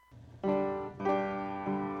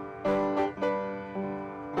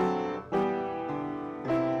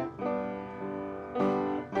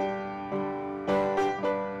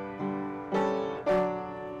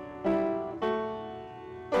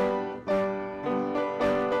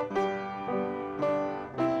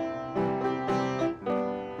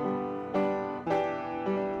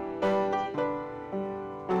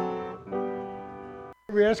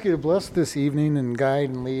we ask you to bless this evening and guide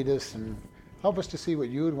and lead us and help us to see what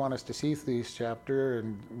you would want us to see through this chapter.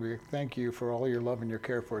 And we thank you for all your love and your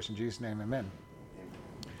care for us. In Jesus' name, amen.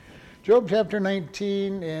 Job chapter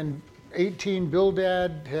 19 and 18,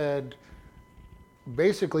 Bildad had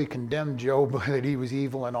basically condemned Job that he was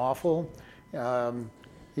evil and awful.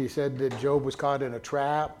 He said that Job was caught in a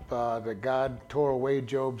trap, that God tore away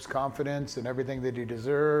Job's confidence and everything that he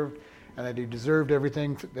deserved, and that he deserved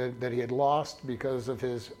everything that he had lost because of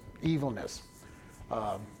his evilness.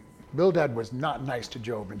 Bildad was not nice to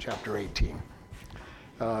Job in chapter 18.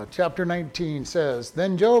 Chapter 19 says,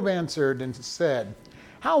 Then Job answered and said,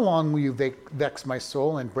 How long will you vex my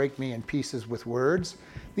soul and break me in pieces with words?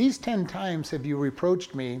 These 10 times have you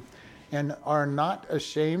reproached me, and are not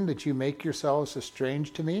ashamed that you make yourselves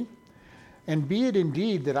estranged to me? And be it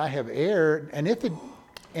indeed that I have erred,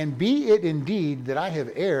 and be it indeed that I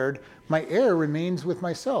have erred, my error remains with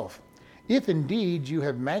myself. If indeed you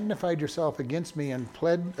have magnified yourself against me and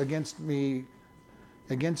pled against me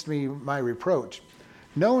my reproach,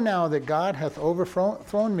 know now that God hath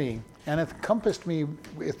overthrown me, and hath compassed me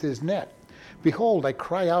with his net. Behold, I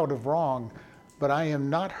cry out of wrong, but I am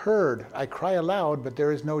not heard. I cry aloud, but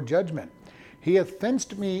there is no judgment. He hath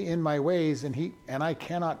fenced me in my ways, and I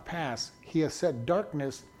cannot pass. He hath set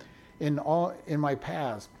darkness in my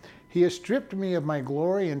paths. He has stripped me of my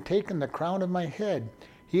glory and taken the crown of my head.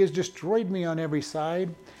 He has destroyed me on every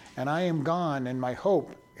side, and I am gone, and my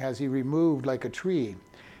hope has he removed like a tree.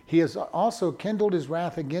 He has also kindled his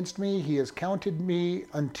wrath against me. He has counted me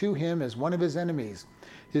unto him as one of his enemies.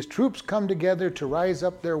 His troops come together to rise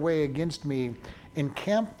up their way against me,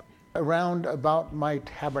 encamp around about my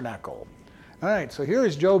tabernacle. All right, so here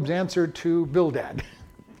is Job's answer to Bildad.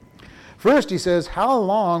 First he says, How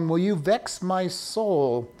long will you vex my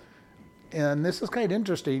soul? And this is kind of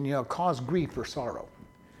interesting, cause grief or sorrow.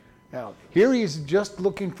 Now, here he's just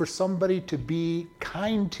looking for somebody to be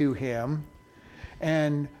kind to him,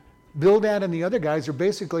 and Bildad and the other guys are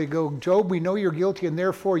basically Job, we know you're guilty, and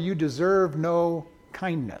therefore you deserve no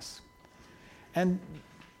kindness. And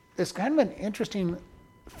it's kind of an interesting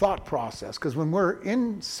thought process, because when we're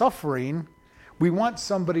in suffering, we want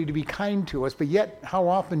somebody to be kind to us, but yet how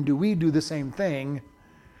often do we do the same thing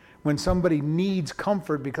when somebody needs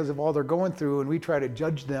comfort because of all they're going through, and we try to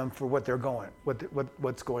judge them for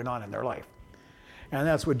what's going on in their life? And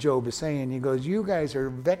that's what Job is saying. He goes, you guys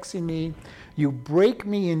are vexing me. You break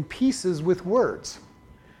me in pieces with words.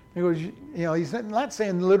 He goes, he's not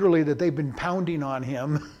saying literally that they've been pounding on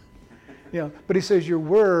him, but he says, your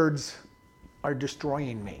words are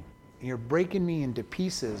destroying me. You're breaking me into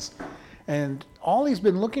pieces. And all he's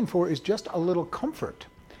been looking for is just a little comfort.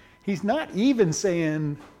 He's not even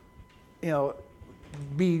saying,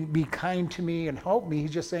 be kind to me and help me.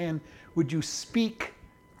 He's just saying, would you speak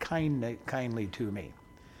kindly to me?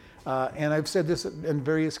 And I've said this in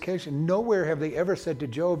various occasions. Nowhere have they ever said to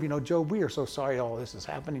Job, Job, we are so sorry all this is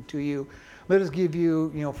happening to you. Let us give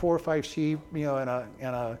you, 4 or 5 sheep, and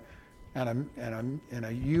a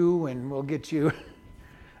ewe, and we'll get you,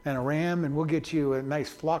 and a ram, and we'll get you a nice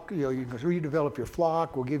flock. You can redevelop your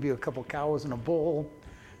flock. We'll give you a couple cows and a bull.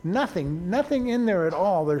 Nothing in there at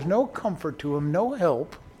all. There's no comfort to him, no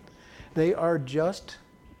help. They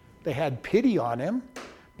had pity on him,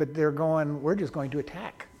 but they're going, we're just going to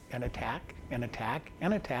attack and attack and attack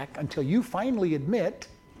and attack until you finally admit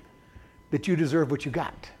that you deserve what you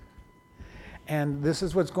got. And this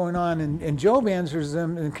is what's going on. And Job answers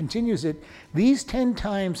them and continues it. These 10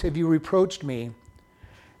 times have you reproached me.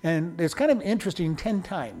 And it's kind of interesting, 10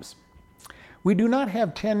 times. We do not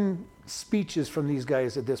have 10 speeches from these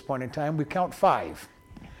guys at this point in time. We count 5.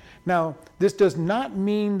 Now, this does not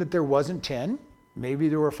mean that there wasn't 10. Maybe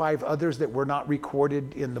there were 5 others that were not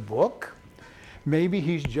recorded in the book. Maybe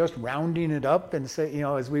he's just rounding it up and say,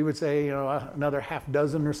 as we would say, another half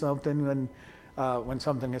dozen or something when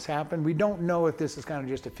something has happened. We don't know if this is kind of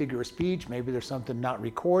just a figure of speech. Maybe there's something not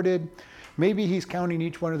recorded. Maybe he's counting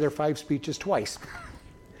each one of their 5 speeches twice.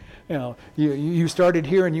 You started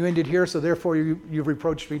here and you ended here, so therefore you've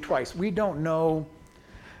reproached me twice. We don't know,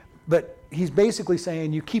 but he's basically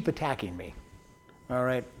saying, you keep attacking me, all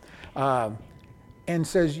right? And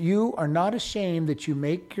says, you are not ashamed that you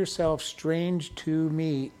make yourself strange to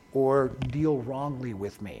me or deal wrongly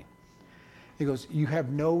with me. He goes, you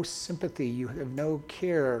have no sympathy, you have no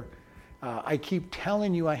care. I keep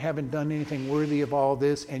telling you I haven't done anything worthy of all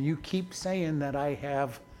this, and you keep saying that I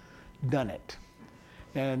have done it.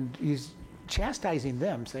 And he's chastising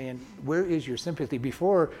them, saying, where is your sympathy?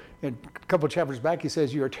 Before, a couple of chapters back, he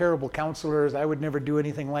says, you are terrible counselors. I would never do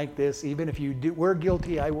anything like this. Even if you were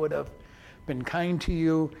guilty, I would have been kind to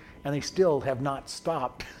you. And they still have not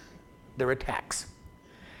stopped their attacks.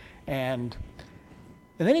 And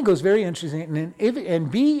then he goes very interesting,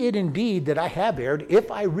 and be it indeed that I have erred,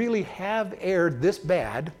 if I really have erred this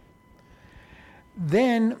bad,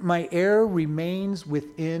 then my error remains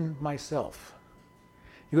within myself.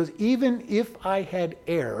 He goes, even if I had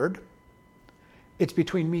erred, it's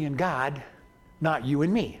between me and God, not you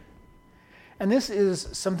and me. And this is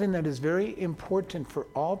something that is very important for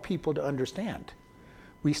all people to understand.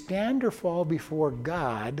 We stand or fall before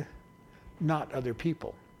God, not other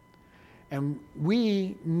people. And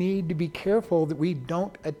we need to be careful that we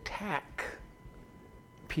don't attack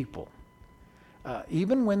people,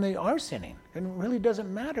 even when they are sinning. And it really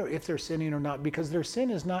doesn't matter if they're sinning or not, because their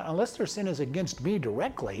sin is not, unless their sin is against me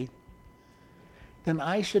directly, then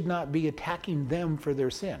I should not be attacking them for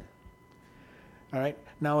their sin. All right?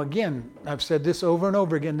 Now again, I've said this over and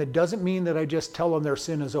over again, that doesn't mean that I just tell them their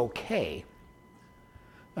sin is okay.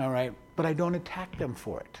 All right? But I don't attack them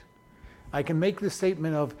for it. I can make the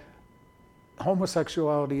statement of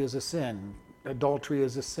homosexuality is a sin, adultery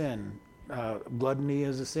is a sin, gluttony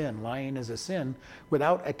is a sin, lying is a sin,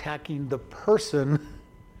 without attacking the person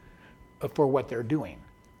for what they're doing.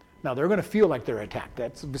 Now they're going to feel like they're attacked.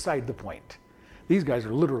 That's beside the point. These guys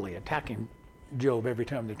are literally attacking Job every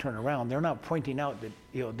time they turn around. They're not pointing out that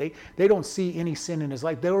they don't see any sin in his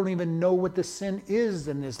life. They don't even know what the sin is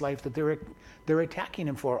in his life that they're attacking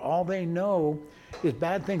him for. All they know is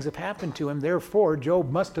bad things have happened to him. Therefore,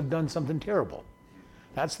 Job must have done something terrible.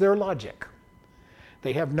 That's their logic.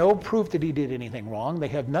 They have no proof that he did anything wrong. They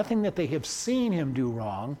have nothing that they have seen him do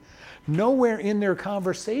wrong. Nowhere in their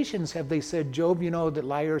conversations have they said, Job, that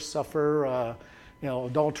liars suffer,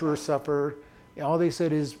 adulterers suffer. All they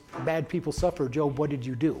said is, bad people suffer. Job, what did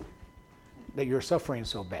you do that you're suffering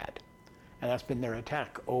so bad? And that's been their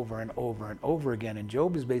attack over and over and over again. And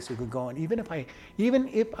Job is basically going, even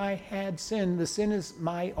if I had sinned, the sin is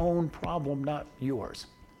my own problem, not yours.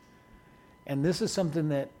 And this is something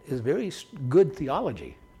that is very good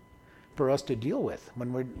theology for us to deal with.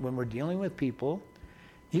 When we're dealing with people,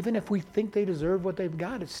 even if we think they deserve what they've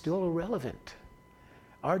got, it's still irrelevant.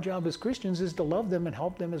 Our job as Christians is to love them and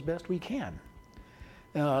help them as best we can.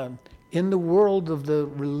 In the world of the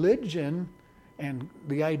religion and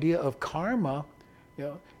the idea of karma,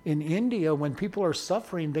 in India, when people are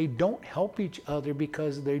suffering, they don't help each other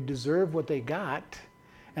because they deserve what they got.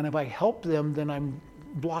 And if I help them, then I'm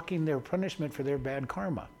blocking their punishment for their bad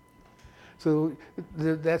karma. So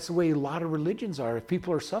that's the way a lot of religions are. If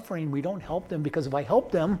people are suffering, we don't help them because if I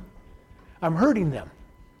help them, I'm hurting them.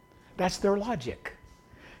 That's their logic.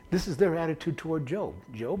 This is their attitude toward Job.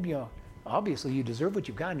 Job, obviously you deserve what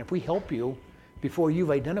you've got, and if we help you before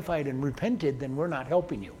you've identified and repented, then we're not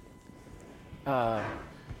helping you.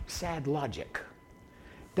 Sad logic.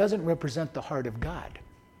 Doesn't represent the heart of God.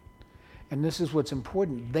 And this is what's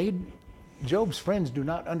important. Job's friends do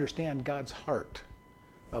not understand God's heart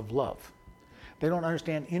of love. They don't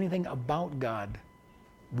understand anything about God,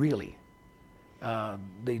 really.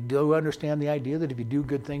 They do understand the idea that if you do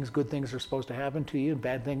good things are supposed to happen to you, and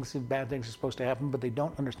bad things are supposed to happen, but they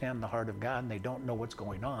don't understand the heart of God, and they don't know what's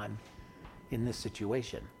going on in this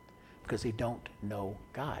situation because they don't know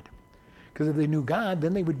God. Because if they knew God,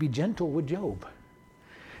 then they would be gentle with Job.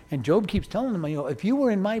 And Job keeps telling them, if you were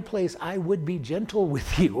in my place, I would be gentle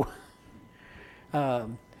with you.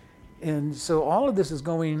 And so all of this is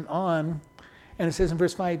going on, and it says in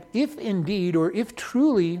verse 5, if indeed, or if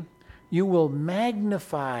truly, you will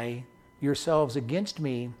magnify yourselves against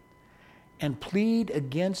me and plead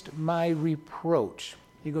against my reproach.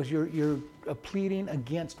 He goes, you're pleading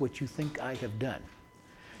against what you think I have done.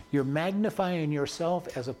 You're magnifying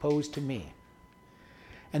yourself as opposed to me.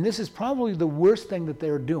 And this is probably the worst thing that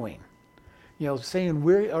they're doing. Saying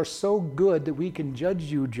we are so good that we can judge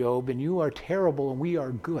you, Job, and you are terrible and we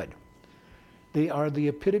are good. They are the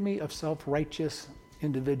epitome of self-righteous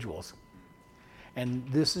individuals. And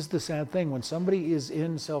this is the sad thing. When somebody is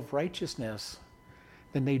in self-righteousness,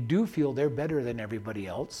 then they do feel they're better than everybody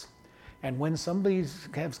else. And when somebody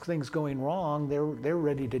has things going wrong, they're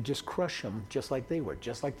ready to just crush them, just like they were,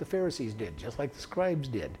 just like the Pharisees did, just like the scribes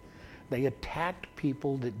did. They attacked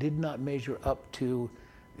people that did not measure up to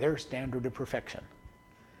their standard of perfection,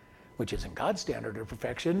 which isn't God's standard of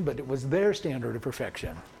perfection, but it was their standard of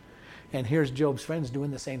perfection. And here's Job's friends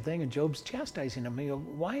doing the same thing, and Job's chastising them.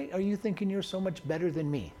 Why are you thinking you're so much better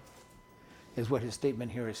than me? Is what his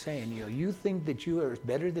statement here is saying. You think that you are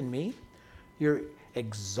better than me? You're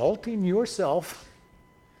exalting yourself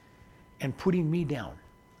and putting me down.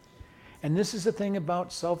 And this is the thing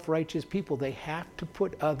about self-righteous people. They have to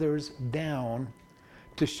put others down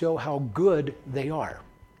to show how good they are.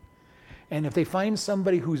 And if they find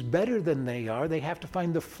somebody who's better than they are, they have to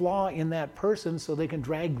find the flaw in that person so they can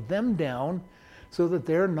drag them down so that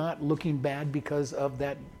they're not looking bad because of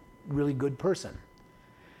that really good person.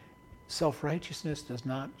 Self-righteousness does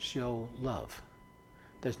not show love,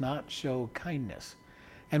 does not show kindness.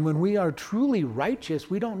 And when we are truly righteous,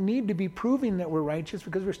 we don't need to be proving that we're righteous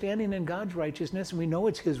because we're standing in God's righteousness and we know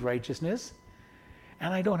it's his righteousness.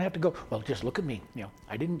 And I don't have to go, well, just look at me.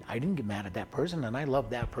 I didn't get mad at that person, and I love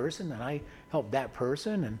that person, and I helped that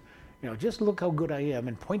person, and just look how good I am,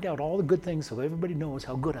 and point out all the good things so everybody knows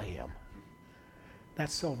how good I am.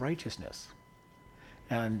 That's self-righteousness.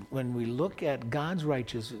 And when we look at God's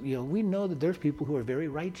righteousness, we know that there's people who are very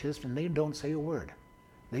righteous and they don't say a word.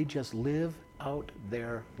 They just live out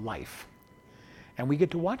their life. And we get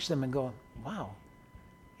to watch them and go, wow,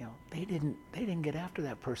 they didn't get after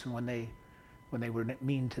that person when they were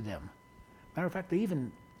mean to them. Matter of fact, they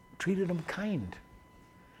even treated them kind.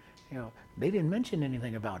 They didn't mention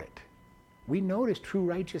anything about it. We notice true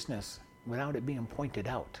righteousness without it being pointed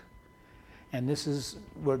out. And this is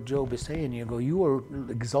what Job is saying. You are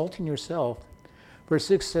exalting yourself. Verse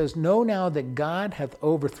 6 says, know now that God hath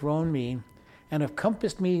overthrown me and have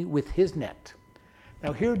compassed me with his net.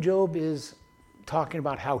 Now here Job is talking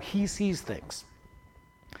about how he sees things.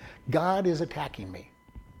 God is attacking me,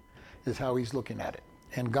 is how he's looking at it.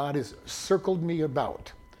 And God has circled me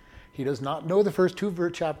about. He does not know the first two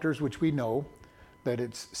chapters, which we know, that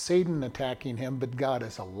it's Satan attacking him, but God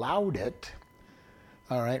has allowed it.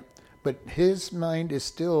 All right? But his mind is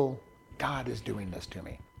still, God is doing this to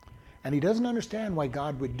me. And he doesn't understand why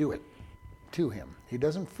God would do it to him. He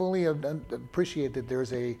doesn't fully appreciate that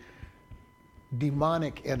there's a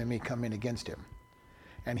demonic enemy coming against him.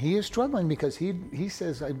 And he is struggling because he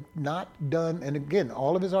says, I've not done, and again,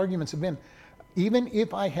 all of his arguments have been, even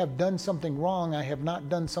if I have done something wrong, I have not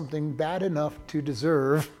done something bad enough to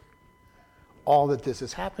deserve all that this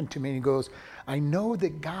has happened to me. And he goes, I know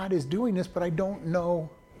that God is doing this, but I don't know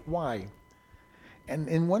why. And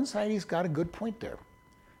in one side, he's got a good point there.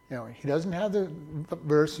 He doesn't have the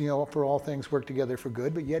verse, for all things work together for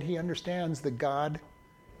good, but yet he understands that God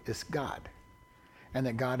is God and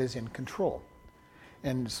that God is in control.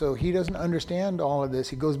 And so he doesn't understand all of this.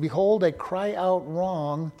 He goes, behold, I cry out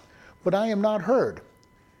wrong, but I am not heard.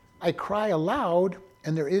 I cry aloud,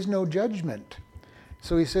 and there is no judgment.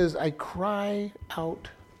 So he says, I cry out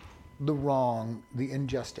the wrong, the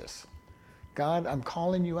injustice. God, I'm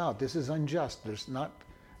calling you out. This is unjust. There's not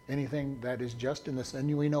anything that is just in this.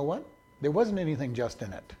 And we know what? There wasn't anything just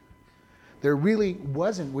in it. There really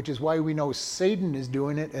wasn't, which is why we know Satan is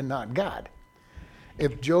doing it and not God.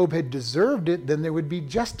 If Job had deserved it, then there would be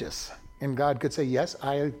justice. And God could say, yes,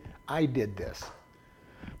 I did this.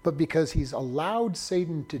 But because he's allowed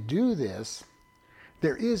Satan to do this,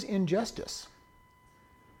 there is injustice.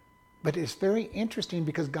 But it's very interesting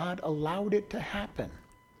because God allowed it to happen.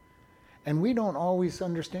 And we don't always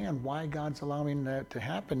understand why God's allowing that to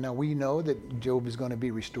happen. Now we know that Job is going to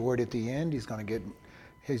be restored at the end. He's going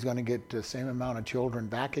to get the same amount of children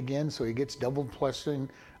back again, so he gets double blessing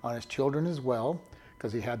on his children as well,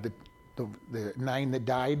 because he had the 9 that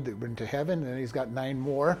died that went to heaven, and he's got 9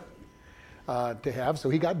 more to have. So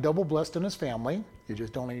he got double blessed in his family. He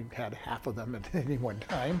just only had half of them at any one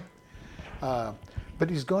time. But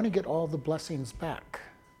he's going to get all the blessings back.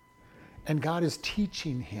 And God is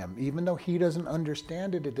teaching him, even though he doesn't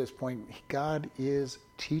understand it at this point, God is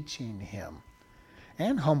teaching him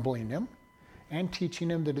and humbling him and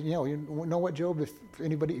teaching him that, you know what, Job,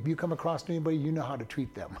 if you come across anybody, you know how to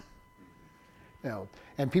treat them.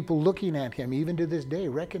 And people looking at him, even to this day,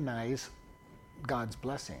 recognize God's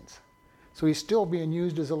blessings. So he's still being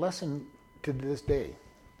used as a lesson to this day.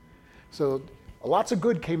 So lots of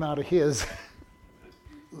good came out of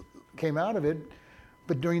it.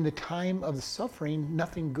 But during the time of the suffering,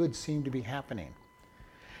 nothing good seemed to be happening.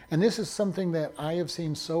 And this is something that I have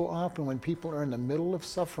seen so often when people are in the middle of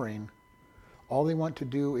suffering, all they want to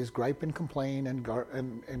do is gripe and complain and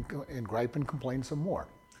gripe and complain some more.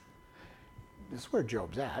 This is where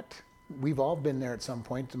Job's at. We've all been there at some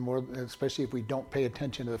point, especially if we don't pay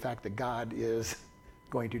attention to the fact that God is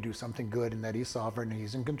going to do something good and that he's sovereign and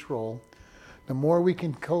he's in control. The more we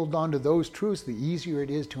can hold on to those truths, the easier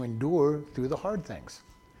it is to endure through the hard things.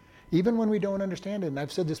 Even when we don't understand it, and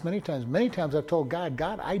I've said this many times I've told God,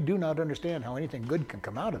 I do not understand how anything good can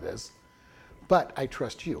come out of this, but I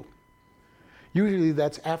trust you. Usually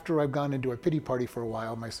that's after I've gone into a pity party for a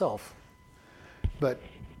while myself. But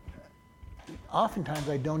oftentimes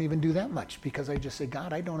I don't even do that much because I just say,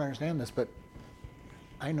 God, I don't understand this, but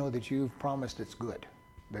I know that you've promised it's good,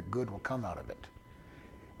 that good will come out of it.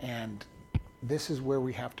 And this is where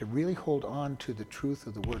we have to really hold on to the truth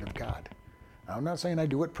of the Word of God. I'm not saying I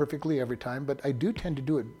do it perfectly every time, but I do tend to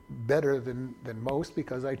do it better than most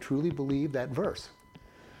because I truly believe that verse.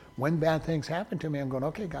 When bad things happen to me, I'm going,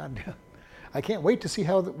 okay, God, I can't wait to see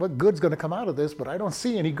what good's going to come out of this, but I don't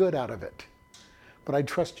see any good out of it. But I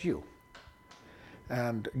trust you.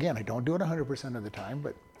 And again, I don't do it 100% of the time,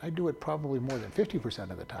 but I do it probably more than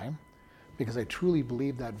 50% of the time because I truly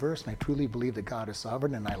believe that verse and I truly believe that God is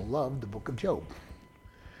sovereign, and I love the book of Job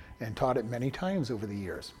and taught it many times over the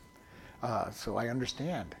years. So I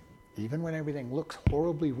understand, even when everything looks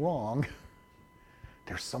horribly wrong,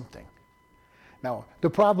 there's something. Now, the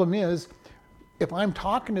problem is, if I'm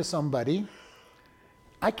talking to somebody,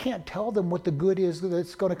 I can't tell them what the good is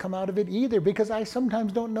that's going to come out of it either, because I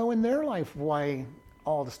sometimes don't know in their life why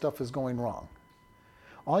all the stuff is going wrong.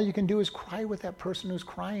 All you can do is cry with that person who's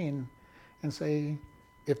crying and say,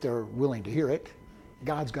 if they're willing to hear it,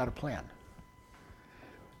 God's got a plan.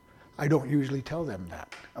 I don't usually tell them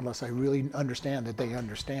that unless I really understand that they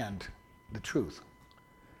understand the truth.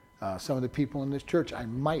 Some of the people in this church, I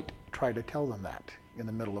might try to tell them that in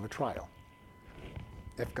the middle of a trial,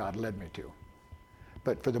 if God led me to.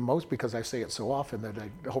 But for the most, because I say it so often that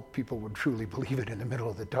I hope people would truly believe it in the middle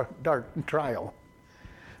of the dark trial.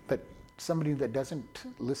 But somebody that doesn't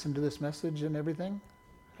listen to this message and everything,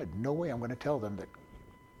 I had no way I'm going to tell them that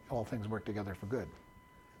all things work together for good.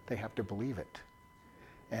 They have to believe it.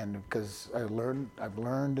 And because I've learned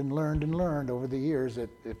over the years that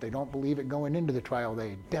if they don't believe it going into the trial,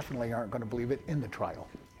 they definitely aren't going to believe it in the trial.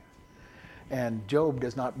 And Job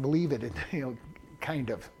does not believe it, kind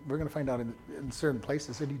of. We're going to find out in certain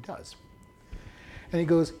places that he does. And he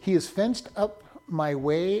goes, he has fenced up my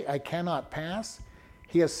way, I cannot pass.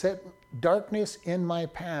 He has set darkness in my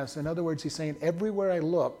paths. In other words, he's saying, everywhere I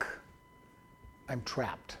look, I'm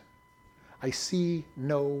trapped. I see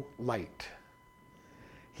no light.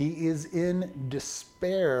 He is in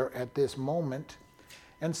despair at this moment.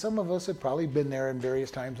 And some of us have probably been there in various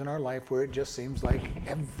times in our life where it just seems like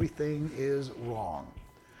everything is wrong.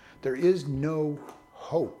 There is no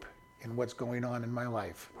hope in what's going on in my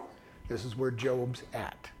life. This is where Job's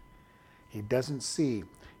at. He doesn't see.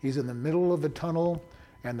 He's in the middle of a tunnel,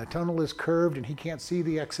 and the tunnel is curved, and he can't see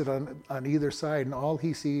the exit on either side, and all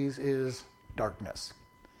he sees is darkness.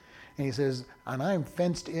 And he says, and I'm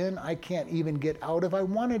fenced in, I can't even get out if I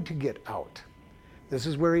wanted to get out. This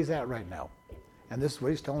is where he's at right now. And this is what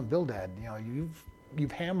he's telling Bildad,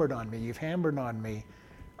 you've hammered on me.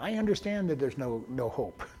 I understand that there's no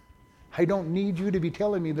hope. I don't need you to be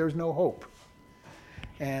telling me there's no hope.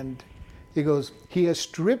 And he goes, he has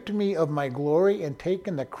stripped me of my glory and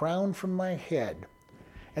taken the crown from my head.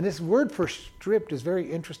 And this word for stripped is very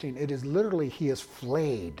interesting. It is literally, he has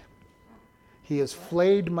flayed. He has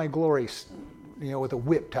flayed my glory, with a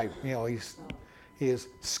whip type. He has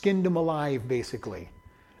skinned him alive, basically,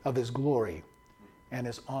 of his glory and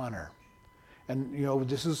his honor. And,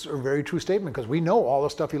 this is a very true statement because we know all the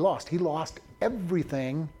stuff he lost. He lost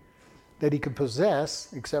everything that he could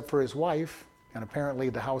possess except for his wife and apparently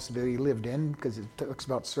the house that he lived in, because it talks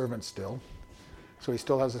about servants still. So he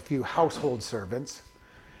still has a few household servants.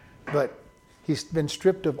 But he's been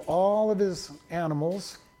stripped of all of his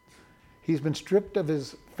animals. He's been stripped of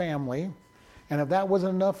his family. And if that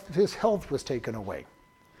wasn't enough, his health was taken away.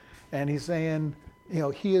 And he's saying,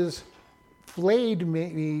 he has flayed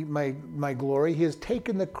me, my glory. He has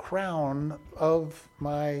taken the crown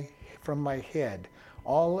from my head,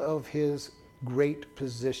 all of his great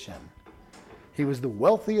position. He was the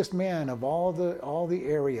wealthiest man of all the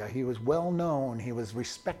area. He was well known. He was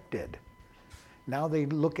respected. Now they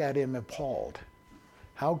look at him appalled.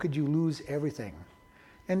 How could you lose everything?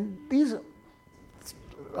 And these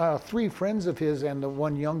three friends of his and the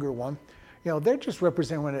one younger one, they're just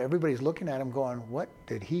representing when everybody's looking at him going, what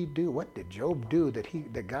did he do? What did Job do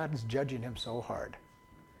that God is judging him so hard?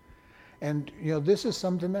 And, this is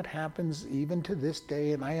something that happens even to this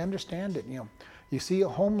day, and I understand it. You see a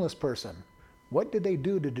homeless person. What did they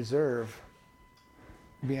do to deserve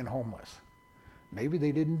being homeless? Maybe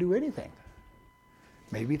they didn't do anything.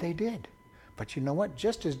 Maybe they did. But you know what?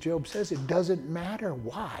 Just as Job says, it doesn't matter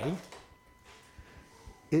why.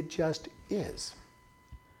 It just is.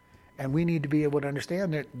 And we need to be able to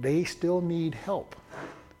understand that they still need help.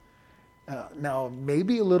 Now,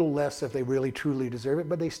 maybe a little less if they really truly deserve it,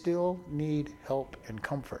 but they still need help and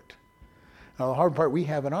comfort. Now, the hard part we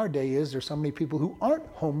have in our day is there's so many people who aren't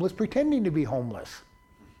homeless pretending to be homeless.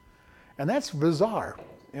 And that's bizarre.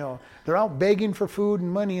 They're out begging for food and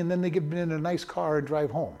money, and then they get in a nice car and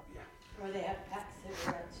drive home. Or they have packed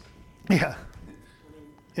cigarettes. Yeah.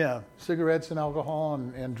 Yeah, cigarettes and alcohol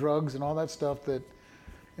and drugs and all that stuff that,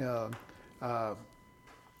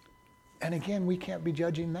 And again, we can't be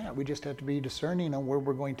judging that. We just have to be discerning on where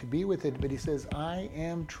we're going to be with it. But he says, I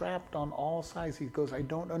am trapped on all sides. He goes, I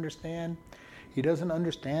don't understand. He doesn't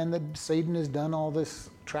understand that Satan has done all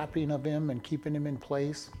this trapping of him and keeping him in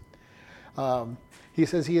place. He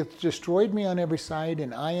says, he hath destroyed me on every side,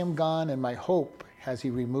 and I am gone, and my hope has he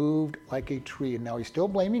removed like a tree. And now he's still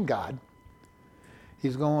blaming God.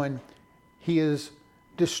 He's going, he has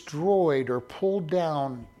destroyed or pulled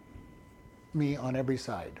down me on every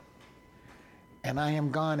side. And I am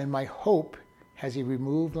gone, and my hope has he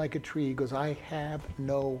removed like a tree. He goes, I have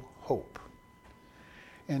no hope.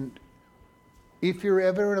 And if you're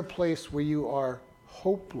ever in a place where you are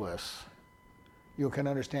hopeless, you can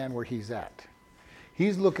understand where he's at.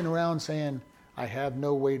 He's looking around saying, I have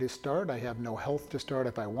no way to start. I have no health to start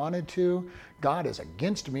if I wanted to. God is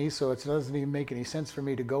against me, so it doesn't even make any sense for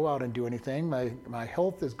me to go out and do anything. My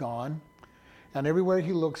health is gone. And everywhere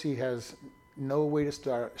he looks, he has no way to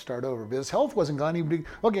start over. But his health wasn't gone. He'd be,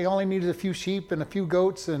 okay, all I need is a few sheep and a few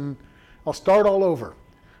goats, and I'll start all over.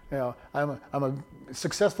 You know, I'm a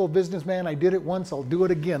successful businessman. I did it once. I'll do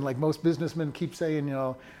it again. Like most businessmen keep saying, you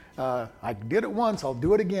know, I did it once. I'll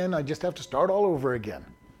do it again. I just have to start all over again.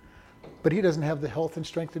 But he doesn't have the health and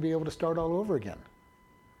strength to be able to start all over again.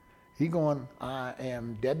 He going, I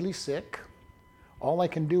am deadly sick. All I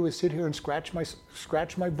can do is sit here and scratch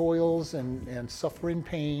my boils and suffer in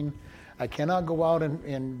pain. I cannot go out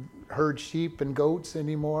and herd sheep and goats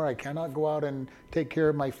anymore. I cannot go out and take care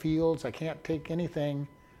of my fields. I can't take anything.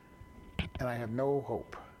 And I have no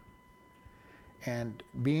hope. And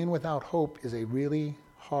being without hope is a really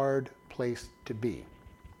hard place to be.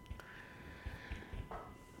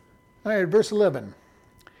 All right, verse 11.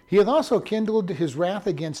 He hath also kindled his wrath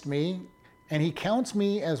against me, and he counts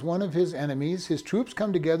me as one of his enemies. His troops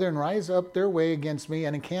come together and rise up their way against me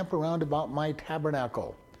and encamp around about my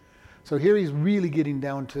tabernacle. So here he's really getting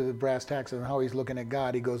down to the brass tacks of how he's looking at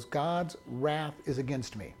God. He goes, God's wrath is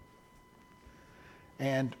against me.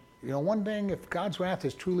 And, you know, one thing, if God's wrath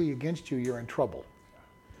is truly against you, you're in trouble.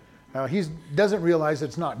 Now, he doesn't realize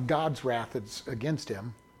it's not God's wrath that's against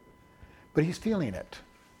him, but he's feeling it.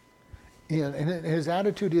 And his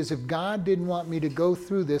attitude is, if God didn't want me to go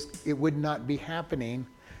through this, it would not be happening.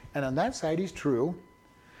 And on that side, he's true.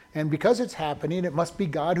 And because it's happening, it must be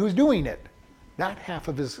God who's doing it. That half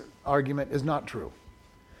of his argument is not true.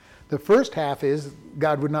 The first half is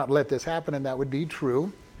God would not let this happen, and that would be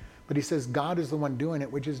true. But he says God is the one doing it,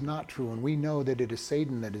 which is not true. And we know that it is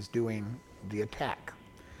Satan that is doing the attack.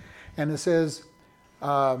 And it says,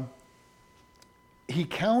 he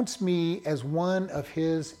counts me as one of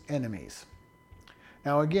his enemies.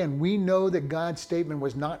 Now again, we know that God's statement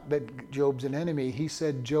was not that Job's an enemy. He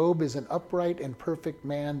said Job is an upright and perfect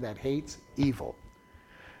man that hates evil.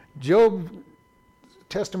 Job's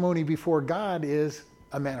testimony before God is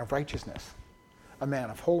a man of righteousness, a man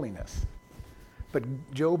of holiness. But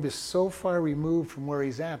Job is so far removed from where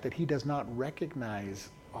he's at that he does not recognize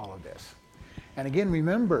all of this. And again,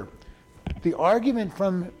 remember, the argument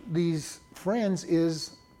from these friends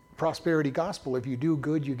is prosperity gospel. If you do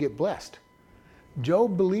good, you get blessed.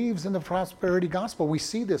 Job believes in the prosperity gospel. We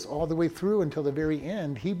see this all the way through until the very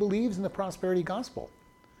end. He believes in the prosperity gospel.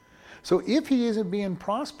 So if he isn't being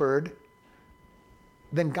prospered,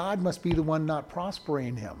 then God must be the one not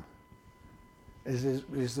prospering him,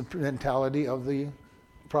 is the mentality of the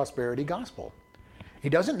prosperity gospel. He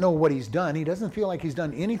doesn't know what he's done. He doesn't feel like he's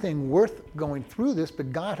done anything worth going through this,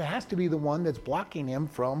 but God has to be the one that's blocking him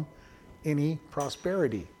from any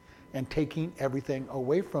prosperity and taking everything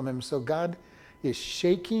away from him. So God is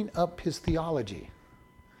shaking up his theology.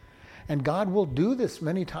 And God will do this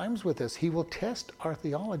many times with us. He will test our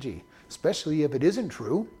theology, especially if it isn't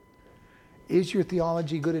true. Is your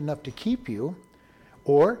theology good enough to keep you?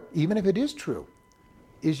 Or even if it is true,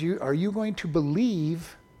 are you going to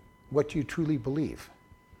believe what you truly believe?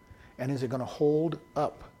 And is it going to hold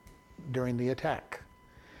up during the attack?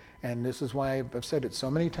 And this is why I've said it so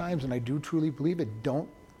many times, and I do truly believe it. Don't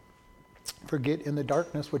forget in the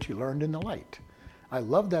darkness what you learned in the light. I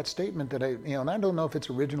love that statement and I don't know if it's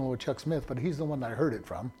original with Chuck Smith, but he's the one that I heard it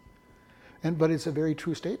from. But it's a very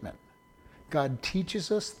true statement. God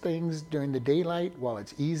teaches us things during the daylight while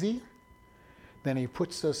it's easy. Then he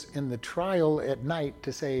puts us in the trial at night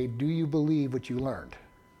to say, do you believe what you learned?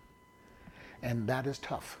 And that is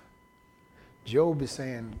tough. Job is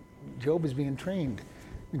being trained.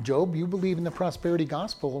 Job, you believe in the prosperity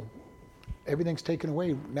gospel. Everything's taken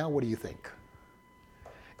away. Now what do you think?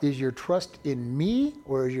 Is your trust in me,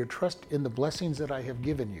 or is your trust in the blessings that I have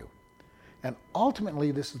given you? And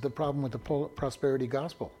ultimately, this is the problem with the prosperity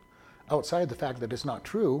gospel. Outside the fact that it's not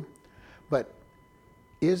true, but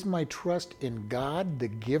is my trust in God, the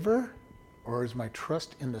giver, or is my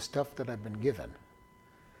trust in the stuff that I've been given?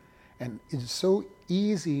 And it's so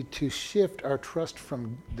easy to shift our trust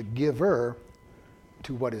from the giver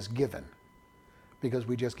to what is given, because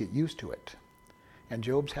we just get used to it. And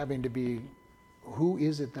Job's having to be, who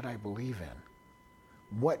is it that I believe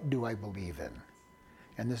in? What do I believe in?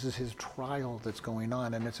 And this is his trial that's going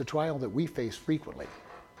on, and it's a trial that we face frequently.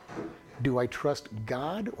 Do I trust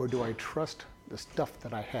God, or do I trust the stuff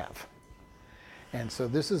that I have? And so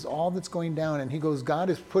this is all that's going down, and he goes, God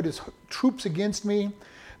has put his troops against me.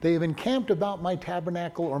 They have encamped about my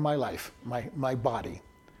tabernacle, or my life, my body.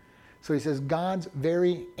 So he says, God's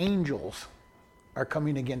very angels are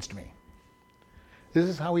coming against me. This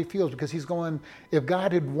is how he feels, because he's going, if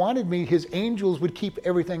God had wanted me, his angels would keep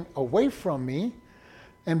everything away from me.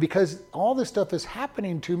 And because all this stuff is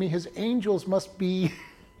happening to me, his angels must be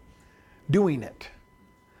doing it.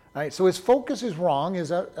 All right, so his focus is wrong,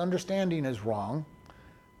 his understanding is wrong,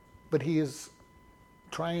 but he is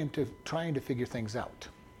trying to figure things out.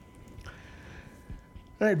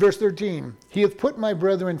 All right, verse 13. He hath put my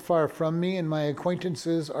brethren far from me, and my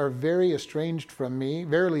acquaintances are verily estranged from me.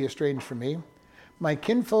 My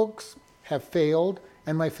kinfolks have failed,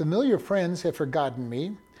 and my familiar friends have forgotten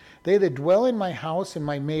me. They that dwell in my house and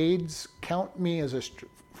my maids count me as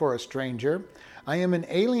for a stranger. I am an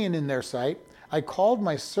alien in their sight. I called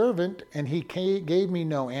my servant, and he gave me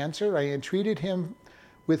no answer. I entreated him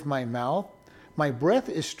with my mouth. My breath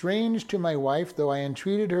is strange to my wife, though I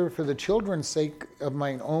entreated her for the children's sake of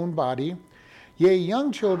mine own body. Yea,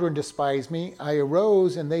 young children despise me. I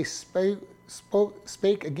arose, and they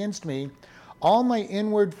spake against me. All my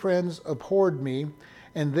inward friends abhorred me,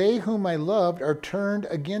 and they whom I loved are turned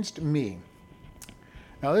against me.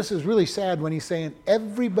 Now this is really sad when he's saying,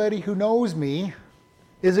 everybody who knows me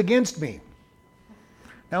is against me.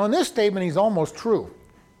 Now in this statement, he's almost true,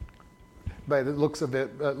 by the looks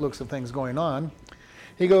of things going on.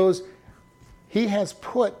 He goes, he has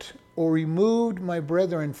put or removed my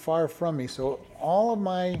brethren far from me. So all of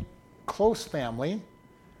my close family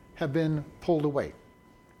have been pulled away.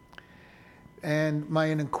 And my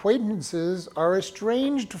acquaintances are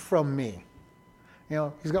estranged from me. You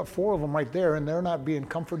know, he's got 4 of them right there, and they're not being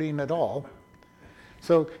comforting at all.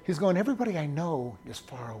 So he's going, everybody I know is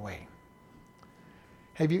far away.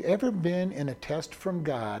 Have you ever been in a test from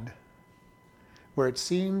God where it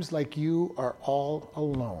seems like you are all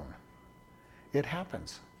alone? It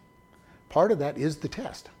happens. Part of that is the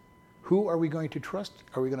test. Who are we going to trust?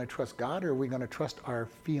 Are we going to trust God, or are we going to trust our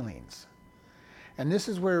feelings? And this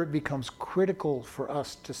is where it becomes critical for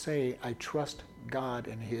us to say, I trust God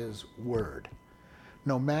and his word,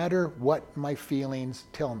 no matter what my feelings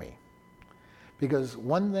tell me. Because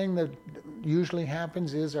one thing that usually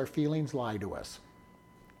happens is our feelings lie to us.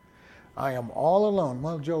 I am all alone.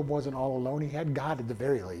 Well, Job wasn't all alone. He had God at the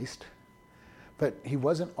very least. But he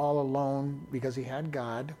wasn't all alone because he had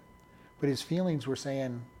God. But his feelings were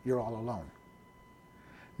saying, you're all alone.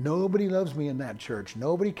 Nobody loves me in that church.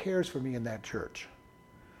 Nobody cares for me in that church.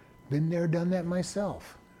 Been there, done that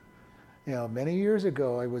myself. You know, many years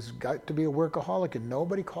ago, I got to be a workaholic, and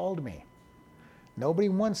nobody called me. Nobody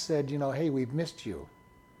once said, you know, hey, we've missed you.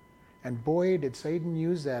 And boy, did Satan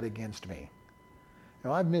use that against me. You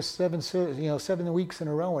know, I've missed 7 weeks in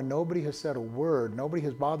a row, and nobody has said a word. Nobody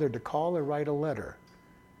has bothered to call or write a letter.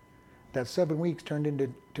 That 7 weeks turned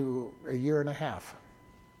into a year and a half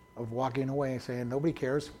of walking away and saying, nobody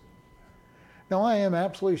cares. Now, I am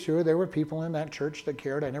absolutely sure there were people in that church that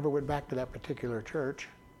cared. I never went back to that particular church.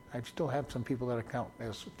 I still have some people that I count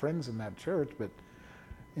as friends in that church, but,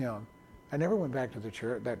 you know, I never went back to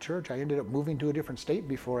that church. I ended up moving to a different state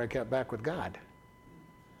before I got back with God.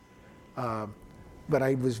 But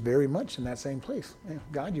I was very much in that same place. You know,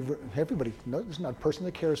 God, everybody, no, there's not a person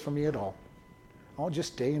that cares for me at all. I'll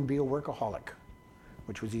just stay and be a workaholic,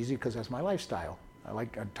 which was easy because that's my lifestyle. I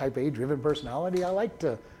like a type A driven personality. I like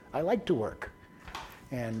to work.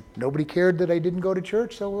 And nobody cared that I didn't go to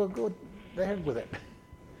church, so we'll go ahead with it.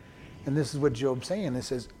 And this is what Job's saying. It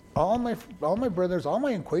says, all my brothers, all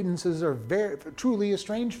my acquaintances are truly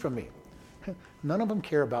estranged from me. None of them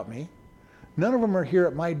care about me. None of them are here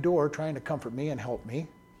at my door trying to comfort me and help me,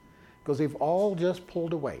 because they've all just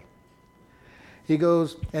pulled away. He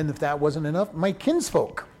goes, and if that wasn't enough, my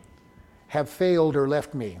kinsfolk have failed or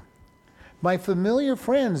left me. My familiar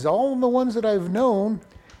friends, all the ones that I've known,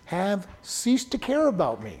 have ceased to care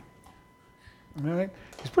about me. All right?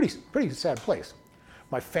 It's a pretty sad place.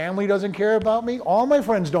 My family doesn't care about me. All my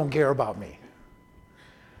friends don't care about me.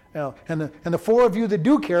 You know, and the 4 of you that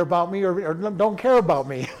do care about me or don't care about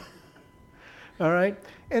me. All right?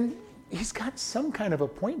 And he's got some kind of a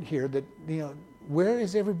point here that, you know, where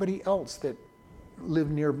is everybody else that live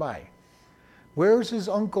nearby? Where's his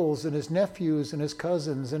uncles and his nephews and his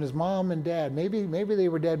cousins and his mom and dad? Maybe they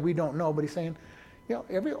were dead, we don't know, but he's saying,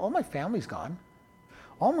 all my family's gone.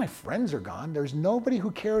 All my friends are gone. There's nobody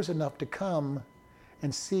who cares enough to come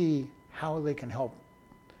and see how they can help.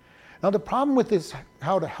 Now the problem with this,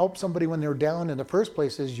 how to help somebody when they're down in the first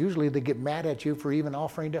place, is usually they get mad at you for even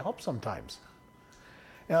offering to help sometimes.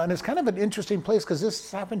 And it's kind of an interesting place, because this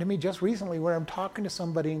happened to me just recently, where I'm talking to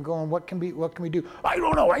somebody and going, what can we do? I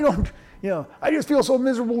don't know. I just feel so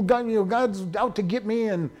miserable. God, God's out to get me,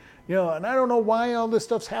 and and I don't know why all this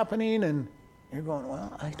stuff's happening. And you're going,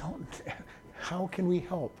 well, how can we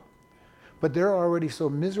help? But they're already so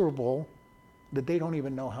miserable that they don't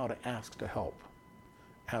even know how to ask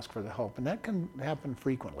for the help. And that can happen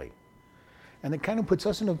frequently. And it kind of puts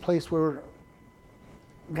us in a place where,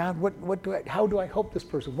 God, how do I help this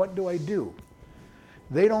person? What do I do?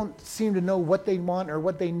 They don't seem to know what they want or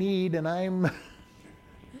what they need, and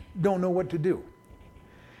don't know what to do.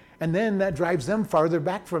 And then that drives them farther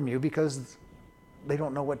back from you, because they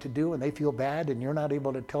don't know what to do, and they feel bad, and you're not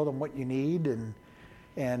able to tell them what you need,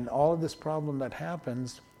 and all of this problem that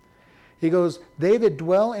happens. He goes, they that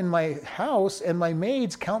dwell in my house and my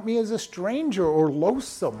maids count me as a stranger or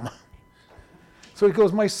loathsome. So he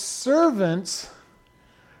goes, my servants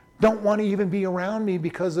don't want to even be around me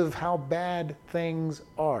because of how bad things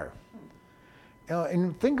are.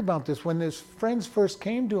 And think about this. When his friends first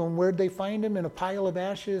came to him, where'd they find him? In a pile of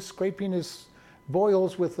ashes, scraping his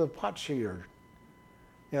boils with a potsherd.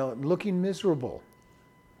 Looking miserable.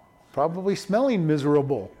 Probably smelling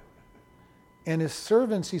miserable. And his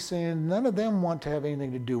servants, he's saying, none of them want to have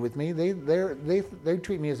anything to do with me. They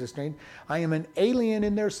treat me as a stranger. I am an alien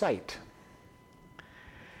in their sight.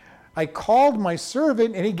 I called my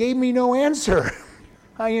servant, and he gave me no answer.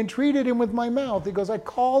 I entreated him with my mouth. He goes, I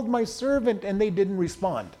called my servant, and they didn't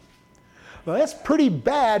respond. Well, that's pretty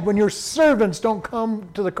bad when your servants don't come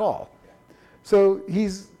to the call. So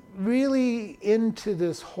he's really into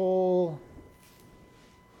this whole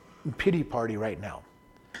pity party right now.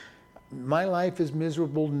 My life is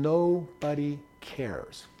miserable. Nobody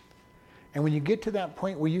cares. And when you get to that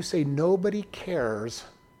point where you say nobody cares,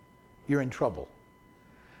 you're in trouble.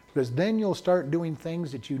 Because then you'll start doing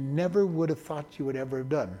things that you never would have thought you would ever have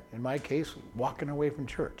done. In my case, walking away from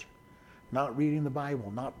church, not reading the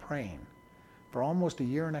Bible, not praying, for almost a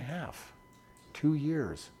year and a half, 2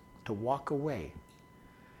 years, to walk away.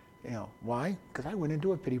 Why? Because I went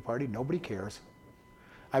into a pity party. Nobody cares.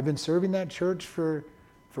 I've been serving that church for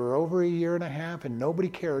over a year and a half, and nobody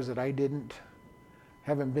cares that I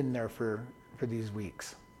haven't been there for these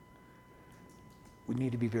weeks. We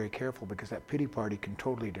need to be very careful, because that pity party can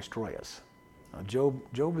totally destroy us.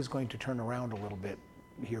 Job is going to turn around a little bit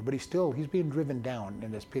here, but he's being driven down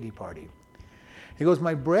in this pity party. He goes,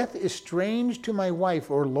 my breath is strange to my wife,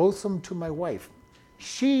 or loathsome to my wife.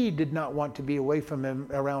 She did not want to be away from him,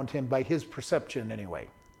 around him, by his perception anyway.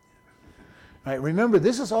 All right, remember,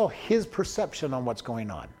 this is all his perception on what's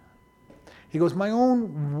going on. He goes, my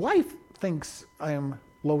own wife thinks I am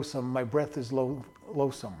loathsome. My breath is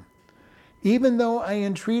loathsome. Even though I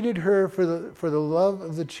entreated her for the love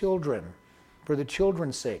of the children, for the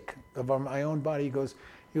children's sake of my own body. He goes,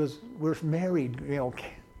 we're married.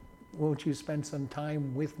 Won't you spend some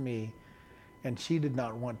time with me? And she did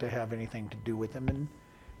not want to have anything to do with him.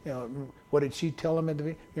 And what did she tell him at the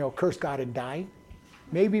beginning? Curse God and die.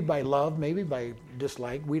 Maybe by love, maybe by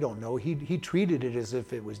dislike, we don't know. He treated it as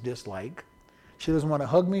if it was dislike. She doesn't want to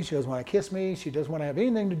hug me, she doesn't want to kiss me, she doesn't want to have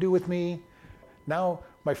anything to do with me. Now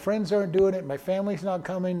my friends aren't doing it, my family's not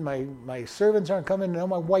coming, my servants aren't coming, now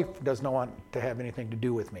my wife does not want to have anything to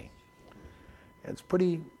do with me. It's a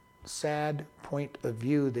pretty sad point of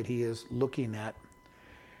view that he is looking at.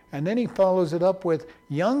 And then he follows it up with,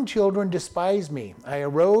 young children despise me. I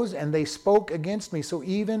arose and they spoke against me. So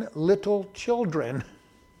even little children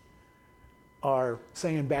are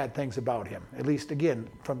saying bad things about him, at least again,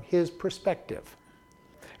 from his perspective.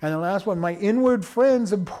 And the last one, my inward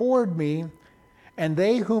friends abhorred me, and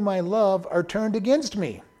they whom I love are turned against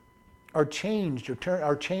me, are changed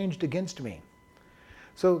against me.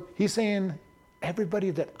 So he's saying,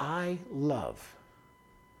 everybody that I love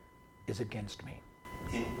is against me.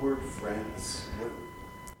 Inward friends?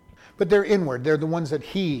 But they're inward. They're the ones that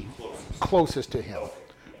he closest to him. Okay.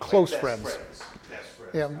 Close Like friends. Best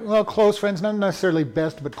friends. Yeah, well, close friends, not necessarily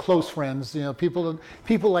best, but close friends.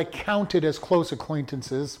 People I counted as close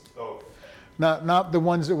acquaintances. Oh. Not the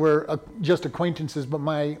ones that were just acquaintances, but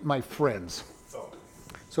my friends. Oh.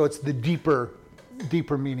 So it's the deeper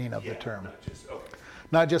meaning of the term. Not just, okay.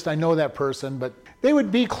 Not just I know that person, but they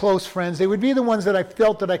would be close friends. They would be the ones that I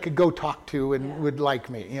felt that I could go talk to and would like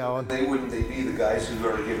me, you know. They be the guys who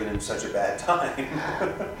are giving him such a bad time.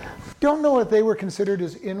 Don't know if they were considered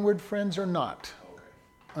as inward friends or not. Okay.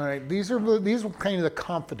 All right, these were kind of the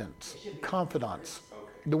confidants, Okay.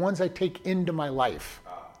 the ones I take into my life.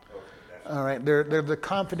 Okay. All right, they're the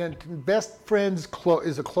confident best friends.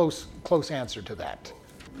 Is a close answer to that.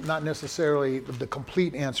 Not necessarily the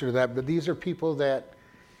complete answer to that, but these are people that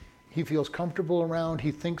he feels comfortable around.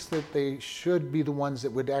 He thinks that they should be the ones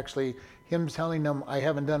that would actually, him telling them, I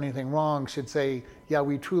haven't done anything wrong, should say, yeah,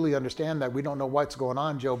 we truly understand that. We don't know what's going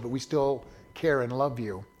on, Job, but we still care and love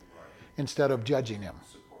you, instead of judging him.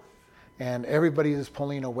 And everybody is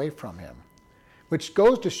pulling away from him, which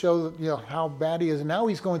goes to show, you know, how bad he is. And now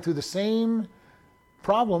he's going through the same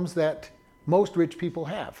problems that most rich people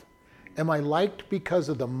have. Am I liked because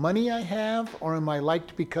of the money I have, or am I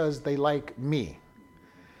liked because they like me?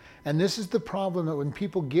 And this is the problem, that when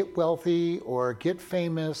people get wealthy or get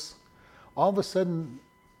famous, all of a sudden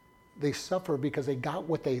they suffer because they got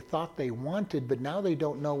what they thought they wanted, but now they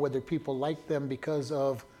don't know whether people like them because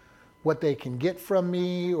of what they can get from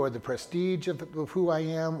me or the prestige of who I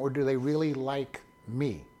am, or do they really like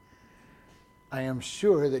me? I am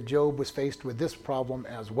sure that Job was faced with this problem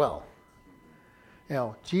as well. You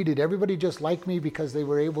know, gee, did everybody just like me because I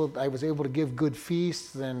was able to give good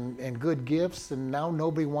feasts and good gifts, and now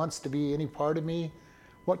nobody wants to be any part of me?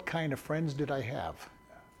 What kind of friends did I have?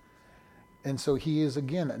 And so he is,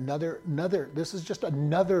 again, another, this is just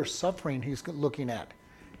another suffering he's looking at.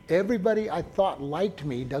 Everybody I thought liked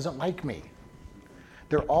me doesn't like me.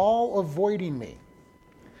 They're all avoiding me.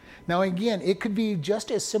 Now again, it could be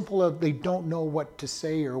just as simple as they don't know what to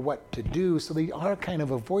say or what to do, so they are kind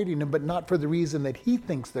of avoiding him, but not for the reason that he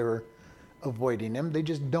thinks they're avoiding him. They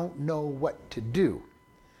just don't know what to do.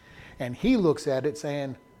 And he looks at it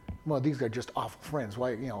saying, well, these are just awful friends.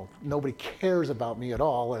 Why, you know, nobody cares about me at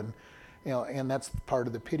all. And, you know, and that's part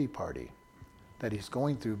of the pity party that he's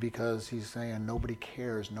going through, because he's saying nobody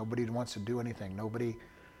cares. Nobody wants to do anything. Nobody,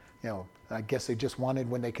 you know, I guess they just wanted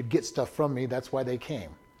when they could get stuff from me. That's why they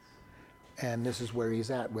came. And this is where he's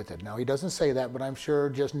at with it. Now, he doesn't say that, but I'm sure,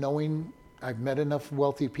 just knowing, I've met enough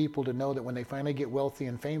wealthy people to know that when they finally get wealthy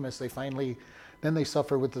and famous, then they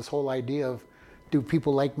suffer with this whole idea of, do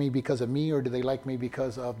people like me because of me, or do they like me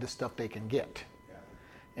because of the stuff they can get?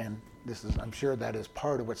 Yeah. And I'm sure that is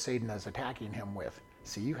part of what Satan is attacking him with.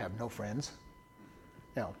 See, you have no friends.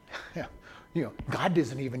 You know, God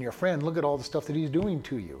isn't even your friend. Look at all the stuff that he's doing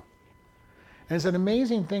to you. And it's an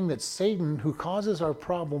amazing thing that Satan, who causes our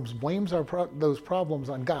problems, blames those problems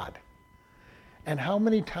on God. And how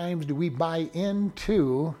many times do we buy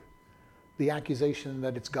into the accusation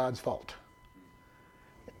that it's God's fault?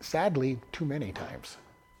 Sadly, too many times.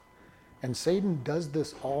 And Satan does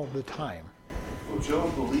this all the time. Well,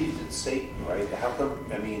 Job believed in Satan, right? How come,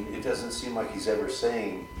 I mean, it doesn't seem like he's ever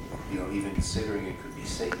saying, you know, even considering it could be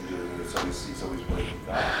Satan doing it, he's always blaming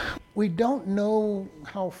God. We don't know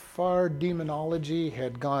how far demonology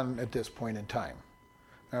had gone at this point in time.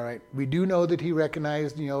 All right. We do know that he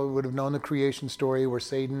recognized, you know, would have known the creation story where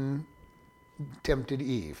Satan tempted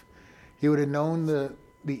Eve. He would have known the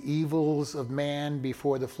evils of man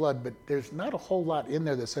before the flood, but there's not a whole lot in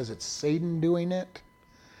there that says it's Satan doing it.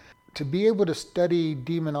 To be able to study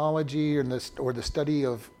demonology or the study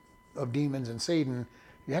of demons and Satan,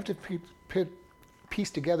 you have to piece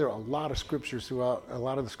together a lot of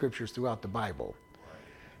the scriptures throughout the Bible.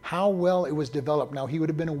 How well it was developed. Now, he would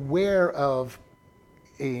have been aware of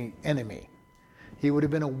an enemy. He would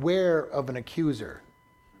have been aware of an accuser.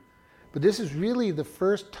 But this is really the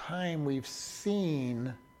first time we've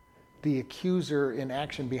seen the accuser in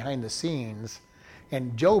action behind the scenes,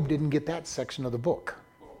 and Job didn't get that section of the book.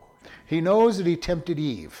 He knows that he tempted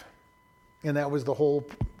Eve, and that was the whole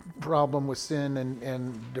problem with sin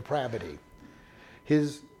and depravity.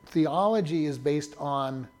 His theology is based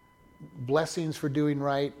on blessings for doing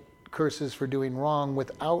right, curses for doing wrong,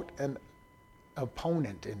 without an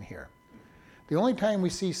opponent in here. The only time we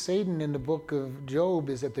see Satan in the book of Job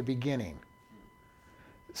is at the beginning.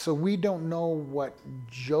 So we don't know what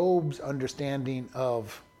Job's understanding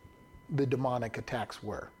of the demonic attacks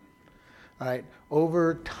were. All right.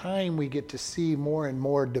 Over time, we get to see more and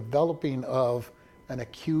more developing of an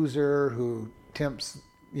accuser who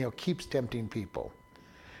keeps tempting people.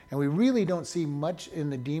 And we really don't see much in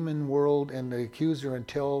the demon world and the accuser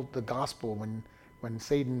until the gospel, when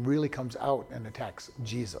Satan really comes out and attacks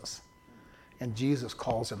Jesus. And Jesus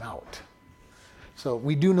calls him out. So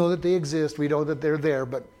we do know that they exist. We know that they're there,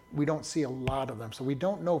 but we don't see a lot of them. So we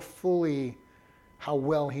don't know fully how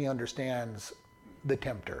well he understands the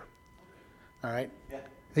tempter. All right? Yeah.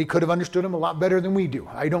 He could have understood him a lot better than we do.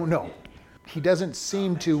 I don't know. He doesn't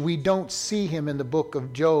seem to. We don't see him in the book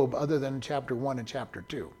of Job other than chapter 1 and chapter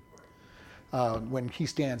 2 when he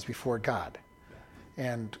stands before God.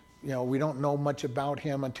 And, we don't know much about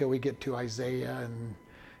him until we get to Isaiah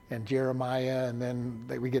and Jeremiah, and then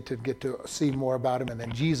we get to see more about him, and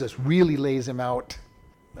then Jesus really lays him out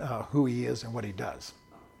who he is and what he does.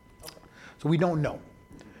 So we don't know.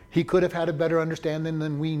 He could have had a better understanding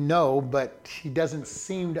than we know, but he doesn't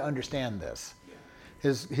seem to understand this.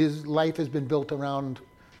 His life has been built around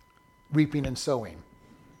reaping and sowing.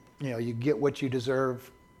 You get what you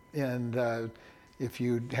deserve, and if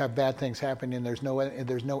you have bad things happen and there's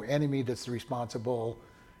no enemy that's responsible,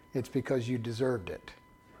 it's because you deserved it.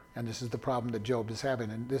 And this is the problem that Job is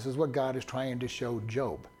having, and this is what God is trying to show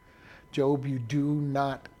Job. Job, you do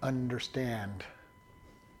not understand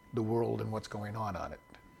the world and what's going on it.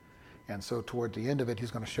 And so toward the end of it,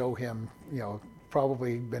 he's going to show him,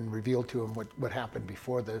 probably been revealed to him what happened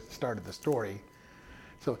before the start of the story.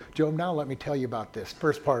 So Job, now let me tell you about this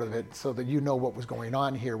first part of it so that you know what was going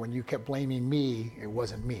on here. When you kept blaming me, it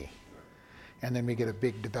wasn't me. And then we get a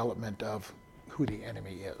big development of who the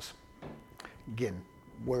enemy is. Again,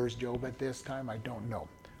 where's Job at this time? I don't know.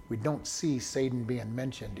 We don't see Satan being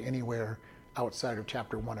mentioned anywhere outside of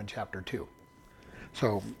chapter 1 and chapter 2.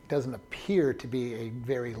 So it doesn't appear to be a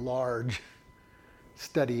very large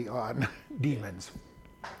study on demons.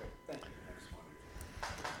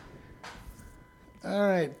 All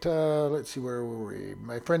right, let's see, where were we?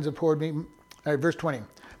 My friends abhorred me. All right, verse 20.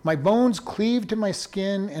 My bones cleave to my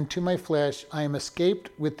skin and to my flesh. I am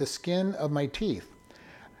escaped with the skin of my teeth.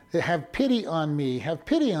 Have pity on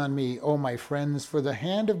me, O my friends, for the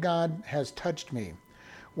hand of God has touched me.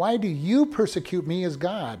 Why do you persecute me as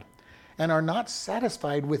God, and are not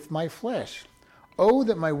satisfied with my flesh? Oh,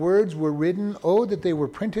 that my words were written, oh, that they were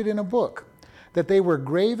printed in a book, that they were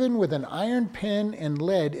graven with an iron pen and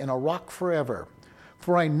lead in a rock forever.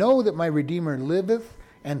 For I know that my Redeemer liveth,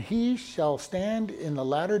 and he shall stand in the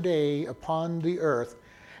latter day upon the earth.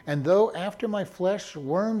 And though after my flesh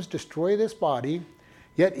worms destroy this body,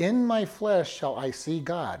 yet in my flesh shall I see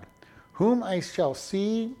God, whom I shall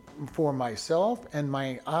see for myself, and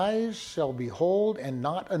my eyes shall behold, and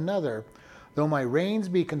not another, though my reins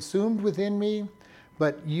be consumed within me.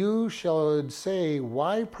 But you shall say,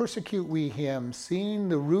 why persecute we him, seeing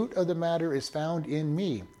the root of the matter is found in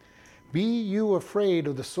me? Be you afraid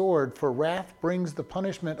of the sword, for wrath brings the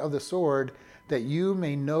punishment of the sword, that you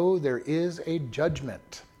may know there is a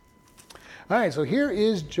judgment. All right, so here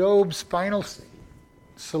is Job's final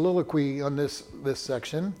soliloquy on this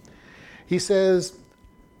section. He says,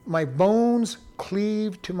 my bones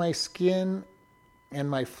cleave to my skin and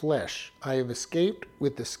my flesh. I have escaped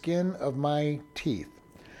with the skin of my teeth.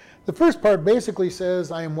 The first part basically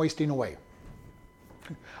says, I am wasting away.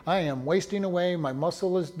 I am wasting away. My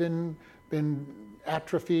muscle has been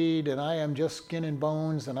atrophied, and I am just skin and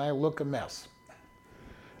bones, and I look a mess.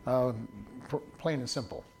 Plain and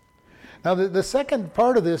simple. Now, the second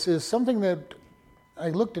part of this is something that I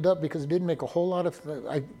looked it up because it didn't make a whole lot of...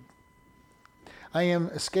 I am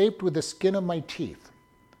escaped with the skin of my teeth.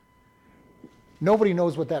 Nobody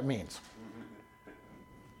knows what that means.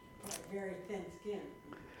 Very thin skin.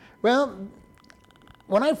 Well,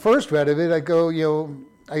 when I first read it, I go,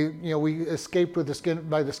 we escaped with the skin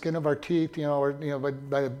by the skin of our teeth,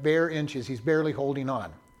 by the bare inches. He's barely holding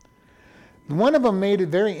on. One of them made a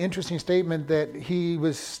very interesting statement that he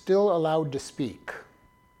was still allowed to speak,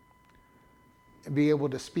 be able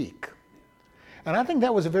to speak. And I think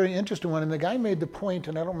that was a very interesting one. And the guy made the point,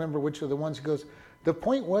 and I don't remember which of the ones he goes, the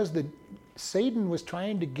point was that Satan was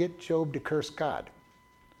trying to get Job to curse God.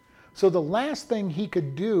 So the last thing he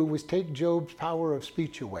could do was take Job's power of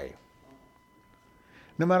speech away.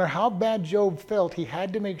 No matter how bad Job felt, he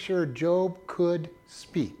had to make sure Job could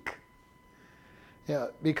speak. Yeah,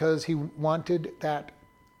 because he wanted that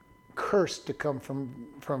curse to come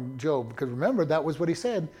from Job. Because remember, that was what he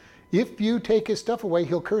said. If you take his stuff away,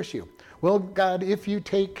 he'll curse you. Well, God, if you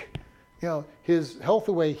take his health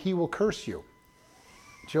away, he will curse you.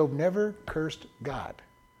 Job never cursed God.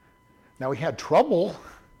 Now, he had trouble.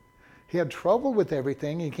 He had trouble with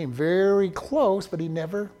everything. He came very close, but he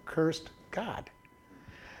never cursed God.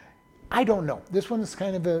 I don't know. This one's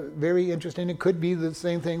kind of a very interesting. It could be the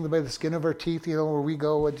same thing by the skin of our teeth, where we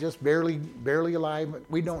go just barely alive.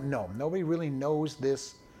 But we don't know. Nobody really knows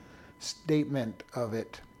this statement of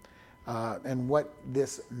it and what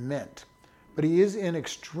this meant. But he is in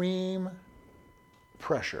extreme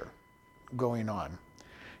pressure going on.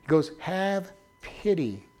 He goes, have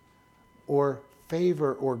pity or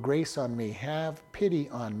favor or grace on me. Have pity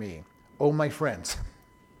on me, oh my friends.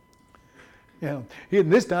 And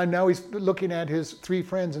this time now he's looking at his three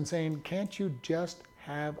friends and saying, can't you just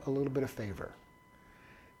have a little bit of favor?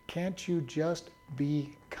 Can't you just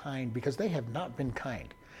be kind? Because they have not been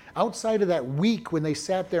kind. Outside of that week when they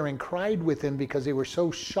sat there and cried with him because they were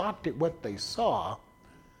so shocked at what they saw,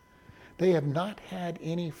 they have not had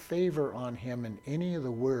any favor on him in any of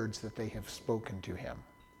the words that they have spoken to him.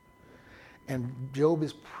 And Job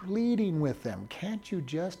is pleading with them, can't you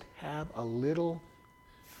just have a little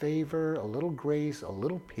favor, a little grace, a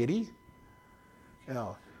little pity?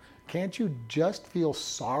 Can't you just feel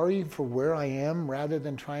sorry for where I am rather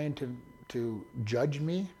than trying to judge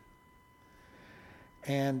me?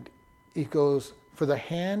 And he goes, for the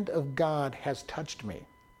hand of God has touched me.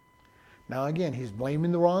 Now again, he's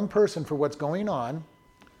blaming the wrong person for what's going on.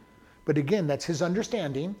 But again, that's his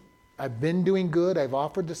understanding. I've been doing good. I've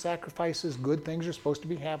offered the sacrifices. Good things are supposed to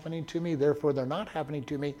be happening to me. Therefore, they're not happening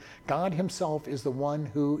to me. God himself is the one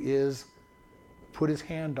who is put his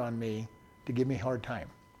hand on me to give me a hard time.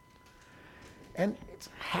 And it's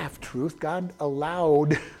half truth. God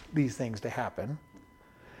allowed these things to happen.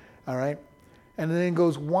 All right? And then it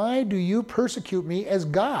goes, why do you persecute me as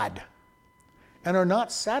God and are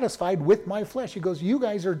not satisfied with my flesh? He goes, you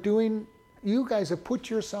guys have put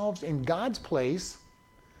yourselves in God's place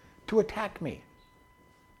to attack me.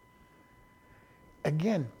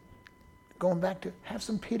 Again, going back to have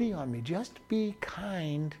some pity on me. Just be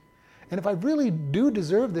kind. And if I really do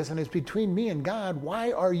deserve this and it's between me and God,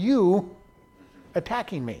 why are you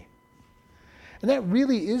attacking me? And that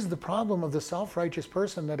really is the problem of the self-righteous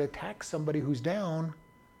person that attacks somebody who's down,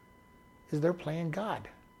 is they're playing God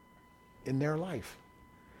in their life.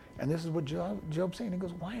 And this is what Job's saying. He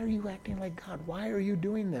goes, why are you acting like God? Why are you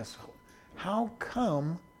doing this? How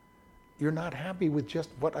come you're not happy with just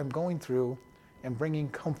what I'm going through and bringing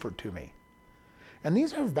comfort to me? And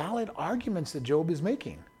these are valid arguments that Job is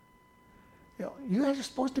making. You guys are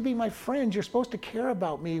supposed to be my friends. You're supposed to care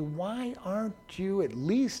about me. Why aren't you at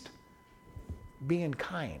least being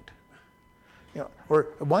kind? Or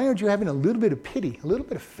why aren't you having a little bit of pity, a little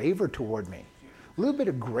bit of favor toward me, a little bit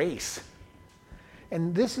of grace?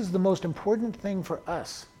 And this is the most important thing for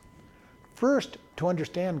us. First, to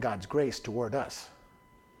understand God's grace toward us.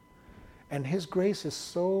 And his grace is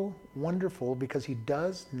so wonderful because he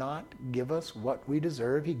does not give us what we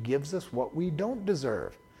deserve. He gives us what we don't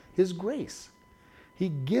deserve. His grace. He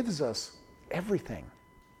gives us everything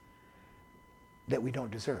that we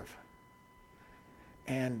don't deserve.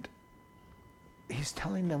 And he's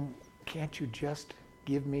telling them, can't you just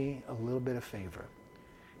give me a little bit of favor?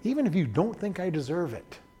 Even if you don't think I deserve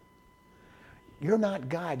it. You're not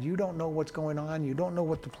God. You don't know what's going on. You don't know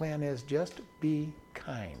what the plan is. Just be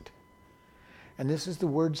kind. And this is the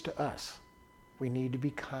words to us. We need to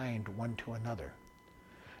be kind one to another.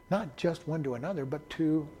 Not just one to another, but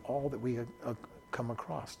to all that we come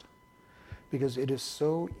across. Because it is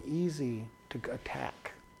so easy to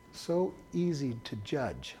attack, so easy to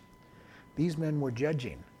judge. These men were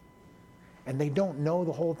judging, and they don't know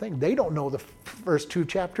the whole thing. They don't know the first two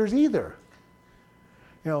chapters either.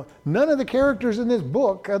 None of the characters in this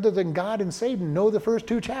book, other than God and Satan, know the first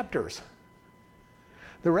two chapters.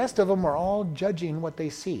 The rest of them are all judging what they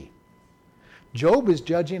see. Job is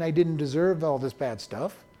judging, I didn't deserve all this bad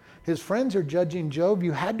stuff. His friends are judging Job,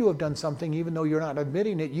 you had to have done something, even though you're not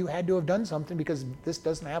admitting it, you had to have done something because this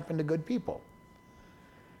doesn't happen to good people.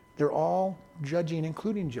 They're all judging,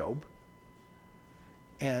 including Job.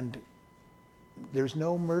 And there's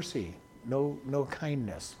no mercy, no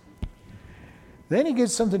kindness. Then he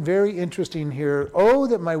gets something very interesting here. Oh,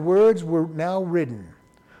 that my words were now written.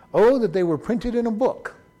 Oh, that they were printed in a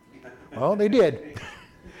book. Well, they did.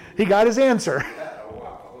 He got his answer.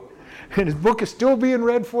 And his book is still being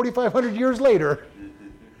read 4,500 years later.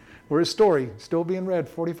 Or his story still being read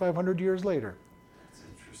 4,500 years later. That's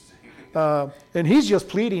interesting. And he's just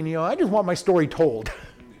pleading, I just want my story told.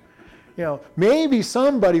 Maybe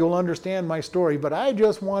somebody will understand my story, but I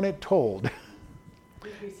just want it told.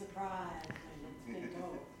 You'd be surprised when it's been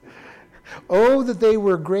told. Oh, that they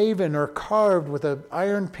were graven or carved with an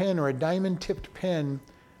iron pen or a diamond-tipped pen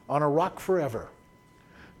on a rock forever.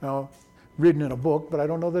 Now, written in a book, but I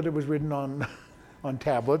don't know that it was written on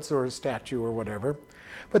tablets or a statue or whatever.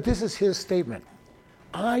 But this is his statement.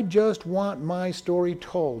 I just want my story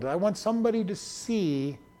told. I want somebody to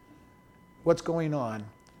see what's going on.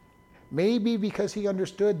 Maybe because he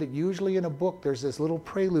understood that usually in a book there's this little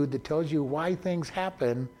prelude that tells you why things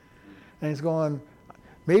happen. And he's going,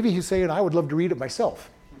 maybe he's saying, I would love to read it myself.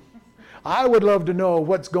 I would love to know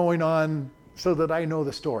what's going on so that I know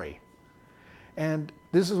the story. And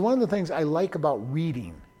this is one of the things I like about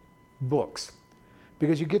reading books,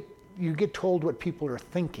 because you get told what people are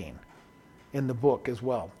thinking. in the book as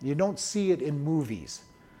well. You don't see it in movies.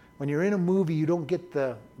 When you're in a movie, you don't get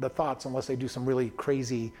the thoughts unless they do some really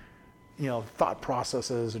crazy, thought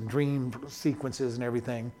processes and dream sequences and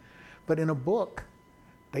everything. But in a book,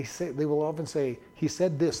 they will often say, he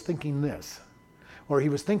said this thinking this, or he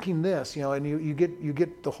was thinking this, and you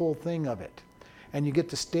get the whole thing of it. And you get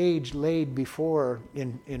the stage laid before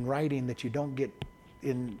in writing that you don't get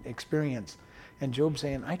in experience. And Job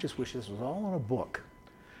saying, I just wish this was all in a book.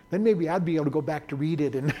 Then maybe I'd be able to go back to read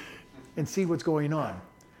it and see what's going on.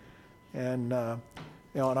 And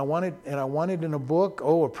and I want it in a book,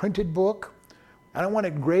 a printed book. I don't want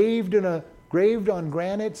it graved on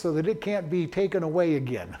granite so that it can't be taken away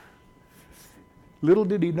again. Little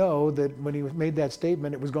did he know that when he made that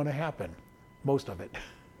statement, it was going to happen. Most of it.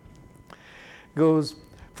 Goes,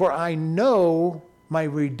 for I know my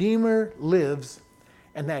Redeemer lives,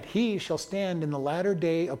 and that he shall stand in the latter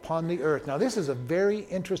day upon the earth. Now this is a very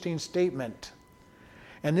interesting statement.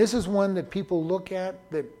 And this is one that people look at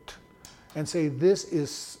and say, this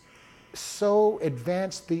is so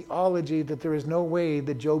advanced theology that there is no way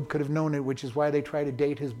that Job could have known it, which is why they try to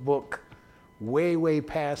date his book way, way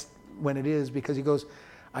past when it is, because he goes,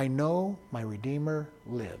 I know my Redeemer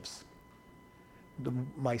lives.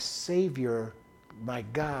 My Savior, my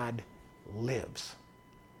God, lives.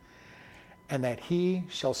 And that he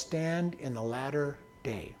shall stand in the latter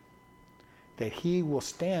day. That he will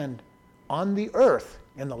stand on the earth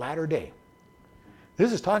in the latter day.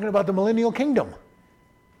 This is talking about the millennial kingdom.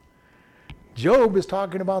 Job is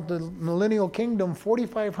talking about the millennial kingdom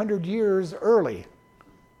 4,500 years early.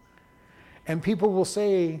 And people will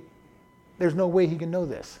say, there's no way he can know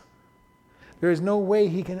this. There is no way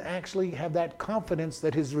he can actually have that confidence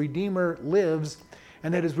that his Redeemer lives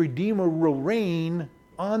and that his Redeemer will reign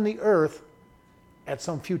on the earth at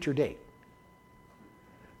some future date.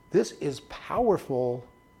 This is powerful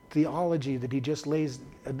theology that he just lays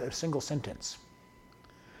in a single sentence.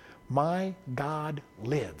 My God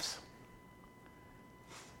lives.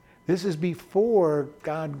 This is before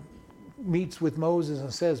God meets with Moses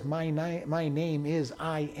and says, my name is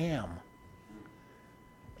I am.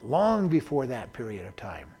 Long before that period of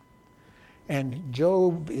time. And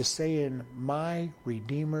Job is saying, my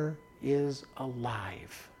Redeemer is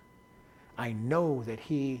alive. I know that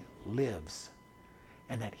he lives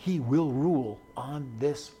and that he will rule on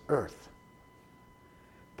this earth.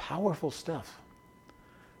 Powerful stuff.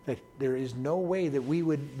 That there is no way that we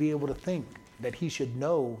would be able to think that he should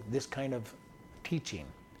know this kind of teaching.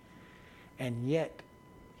 And yet,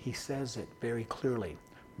 he says it very clearly.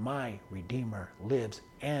 My Redeemer lives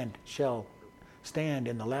and shall stand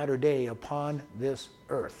in the latter day upon this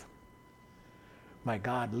earth. My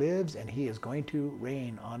God lives and he is going to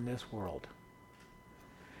reign on this world.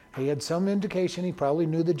 He had some indication. He probably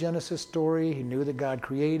knew the Genesis story. He knew that God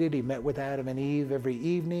created. He met with Adam and Eve every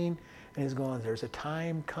evening. And he's going, there's a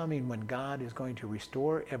time coming when God is going to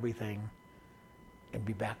restore everything and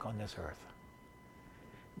be back on this earth.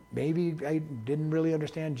 Maybe I didn't really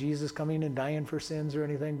understand Jesus coming and dying for sins or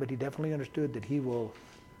anything, but he definitely understood that he will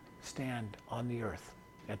stand on the earth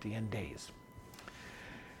at the end days.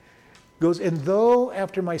 Goes, and though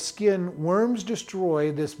after my skin worms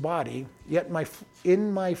destroy this body, yet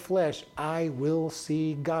in my flesh I will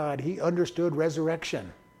see God. He understood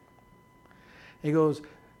resurrection. He goes,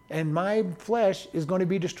 and my flesh is going to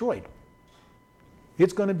be destroyed.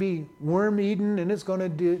 It's going to be worm-eaten and it's going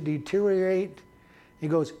to deteriorate. He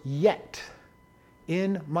goes, yet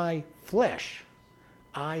in my flesh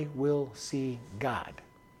I will see God.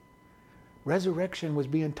 Resurrection was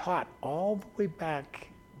being taught all the way back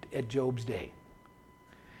at Job's day.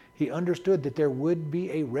 He understood that there would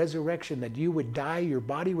be a resurrection, that you would die, your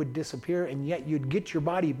body would disappear, and yet you'd get your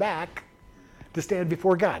body back to stand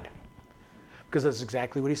before God. Because that's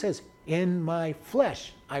exactly what he says. In my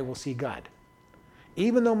flesh I will see God.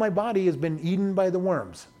 Even though my body has been eaten by the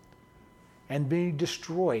worms and be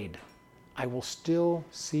destroyed, I will still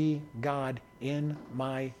see God in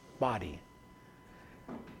my body.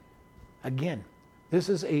 Again, this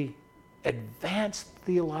is a advanced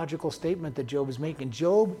theological statement that Job is making.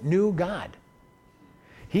 Job knew God.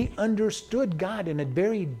 He understood God in a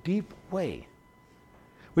very deep way,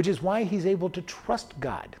 which is why he's able to trust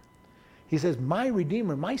God. He says, my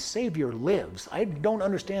Redeemer, my Savior lives. I don't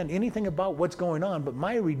understand anything about what's going on, but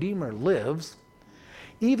my Redeemer lives.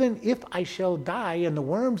 Even if I shall die and the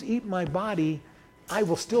worms eat my body, I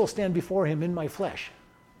will still stand before him in my flesh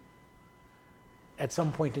at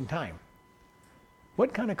some point in time.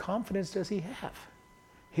 What kind of confidence does he have?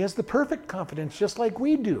 He has the perfect confidence just like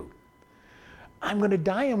we do. I'm going to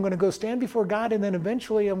die, I'm going to go stand before God, and then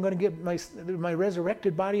eventually I'm going to get my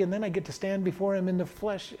resurrected body, and then I get to stand before him in the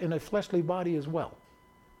flesh, in a fleshly body as well.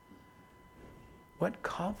 What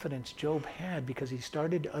confidence Job had, because he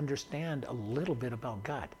started to understand a little bit about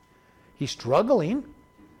God. He's struggling,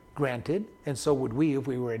 granted, and so would we if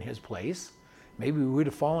we were in his place. Maybe we would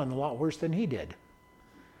have fallen a lot worse than he did.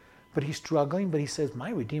 But he's struggling, but he says, my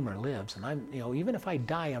Redeemer lives, and even if I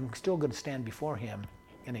die, I'm still going to stand before him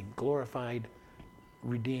in a glorified,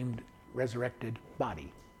 redeemed, resurrected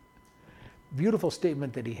body. Beautiful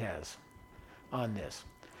statement that he has on this.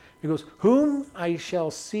 He goes, whom I shall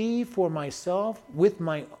see for myself, with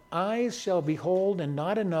my eyes shall behold, and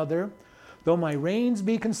not another, though my reins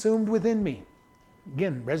be consumed within me.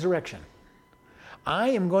 Again, resurrection. I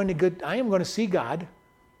am going to see God.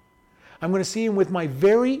 I'm going to see him with my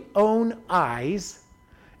very own eyes,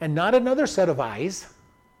 and not another set of eyes.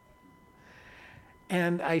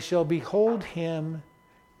 And I shall behold him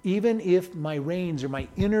even if my reins or my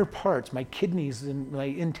inner parts, my kidneys and my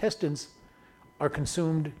intestines are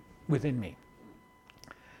consumed within me.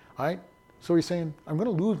 All right? So he's saying, I'm going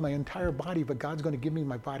to lose my entire body, but God's going to give me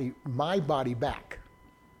my body back.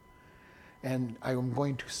 And I am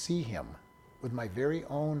going to see him with my very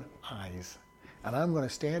own eyes. And I'm going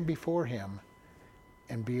to stand before him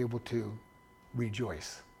and be able to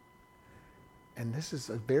rejoice. And this is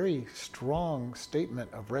a very strong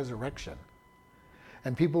statement of resurrection.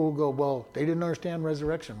 And people will go, well, they didn't understand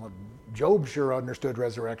resurrection. Well, Job sure understood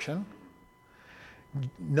resurrection.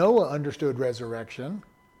 Noah understood resurrection,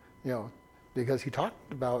 because he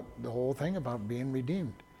talked about the whole thing about being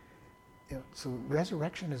redeemed. So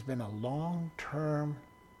resurrection has been a long-term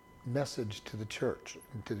message to the church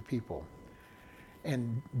and to the people.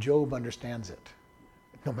 And Job understands it.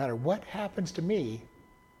 No matter what happens to me,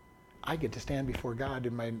 I get to stand before God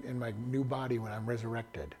in my new body when I'm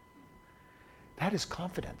resurrected. That is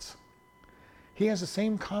confidence. He has the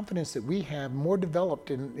same confidence that we have, more developed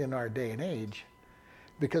in our day and age,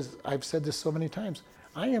 because I've said this so many times.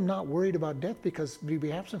 I am not worried about death, because to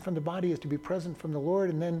be absent from the body is to be present from the Lord,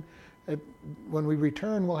 and then when we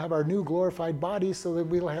return, we'll have our new glorified bodies, so that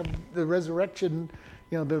we'll have the resurrection,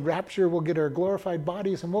 the rapture, we'll get our glorified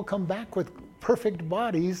bodies, and we'll come back with perfect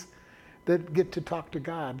bodies that get to talk to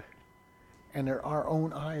God. And they're our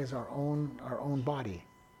own eyes, our own body.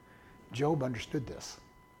 Job understood this.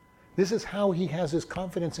 This is how he has his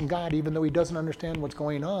confidence in God, even though he doesn't understand what's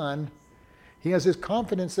going on. He has his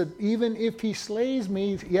confidence that even if he slays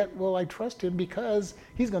me, yet will I trust him, because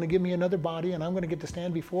he's going to give me another body, and I'm going to get to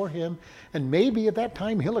stand before him. And maybe at that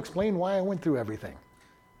time he'll explain why I went through everything.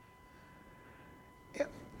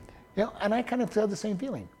 And I kind of have the same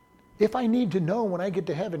feeling. If I need to know when I get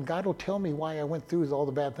to heaven, God will tell me why I went through all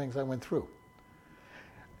the bad things I went through.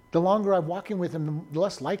 The longer I'm walking with him, the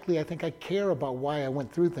less likely I think I care about why I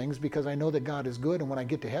went through things, because I know that God is good, and when I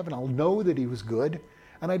get to heaven, I'll know that he was good,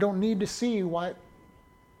 and I don't need to see what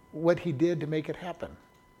he did to make it happen.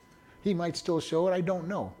 He might still show it, I don't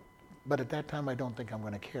know. But at that time, I don't think I'm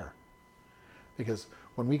going to care. Because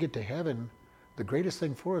when we get to heaven, the greatest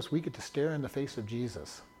thing for us, we get to stare in the face of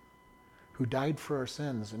Jesus, who died for our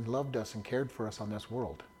sins and loved us and cared for us on this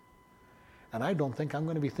world. And I don't think I'm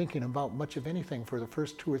going to be thinking about much of anything for the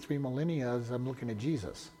first 2 or 3 millennia as I'm looking at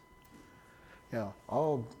Jesus.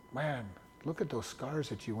 Oh man, look at those scars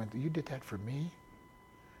that you went through. You did that for me?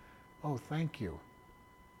 Oh, thank you.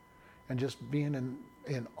 And just being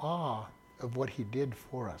in awe of what he did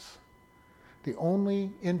for us. The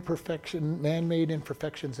only man-made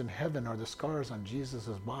imperfections in heaven are the scars on Jesus'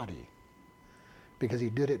 body, because he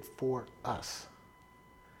did it for us.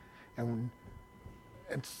 And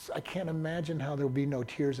I can't imagine how there'll be no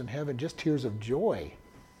tears in heaven, just tears of joy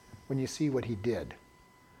when you see what he did. It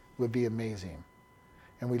would be amazing.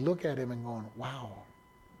 And we look at him and going, wow,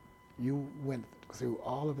 you went through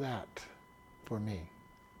all of that for me.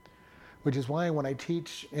 Which is why when I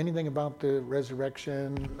teach anything about the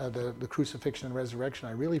resurrection, the crucifixion and resurrection,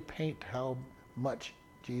 I really paint how much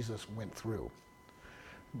Jesus went through.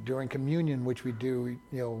 During communion, which we do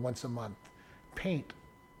once a month, paint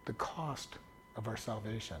the cost of our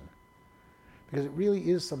salvation. Because it really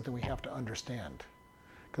is something we have to understand.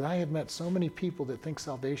 Because I have met so many people that think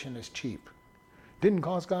salvation is cheap. Didn't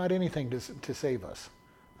cost God anything to save us.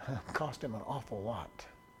 It cost him an awful lot.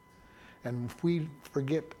 And if we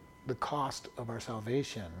forget the cost of our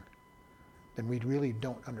salvation, then we really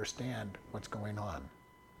don't understand what's going on.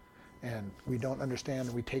 And we don't understand,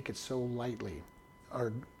 and we take it so lightly.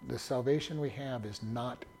 The salvation we have is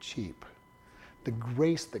not cheap. The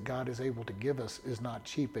grace that God is able to give us is not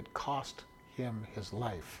cheap. It cost him his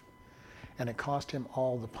life. And it cost him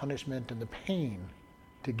all the punishment and the pain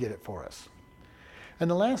to get it for us. And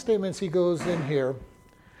the last statements he goes in here,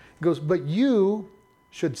 he goes, but you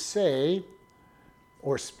should say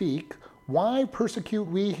or speak, why persecute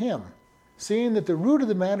we him, seeing that the root of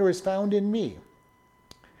the matter is found in me?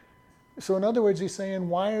 So in other words, he's saying,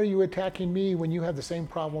 why are you attacking me when you have the same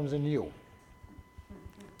problems in you?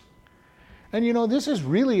 And you know, this is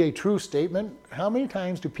really a true statement. How many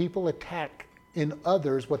times do people attack in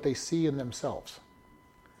others what they see in themselves?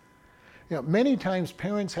 You know, many times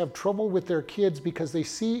parents have trouble with their kids because they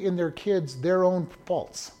see in their kids their own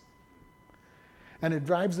faults. And it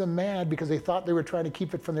drives them mad because they thought they were trying to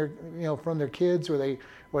keep it from their kids, or they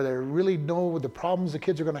really know the problems the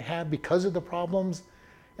kids are going to have because of the problems.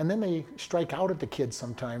 And then they strike out at the kids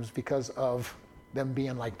sometimes because of them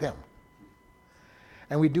being like them.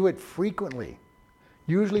 And we do it frequently.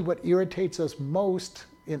 Usually what irritates us most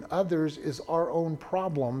in others is our own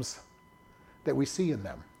problems that we see in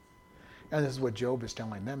them. And this is what Job is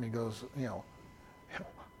telling them. He goes,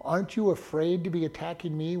 aren't you afraid to be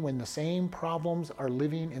attacking me when the same problems are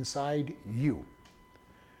living inside you?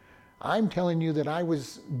 I'm telling you that I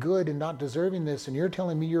was good and not deserving this, and you're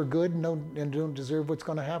telling me you're good and don't deserve what's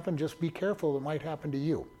going to happen. Just be careful, it might happen to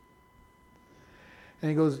you. And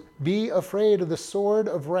he goes, be afraid of the sword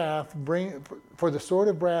of wrath, for the sword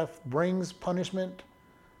of wrath brings punishment.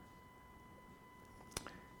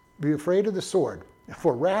 Be afraid of the sword,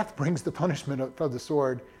 for wrath brings the punishment of the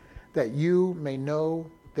sword, that you may know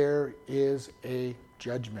there is a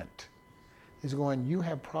judgment. He's going, you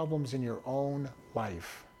have problems in your own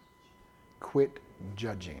life. Quit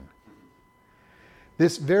judging.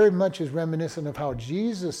 This very much is reminiscent of how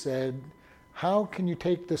Jesus said, how can you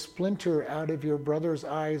take the splinter out of your brother's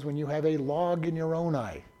eyes when you have a log in your own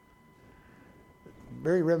eye?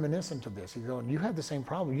 Very reminiscent of this. He's going, you have the same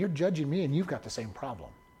problem. You're judging me and you've got the same problem.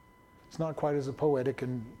 It's not quite as poetic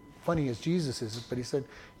and funny as Jesus is, but he said,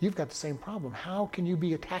 you've got the same problem. How can you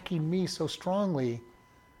be attacking me so strongly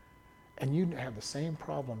and you have the same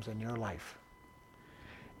problems in your life?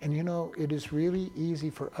 And you know, it is really easy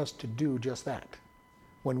for us to do just that.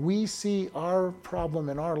 When we see our problem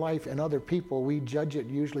in our life and other people, we judge it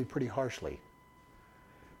usually pretty harshly.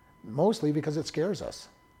 Mostly because it scares us.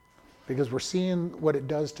 Because we're seeing what it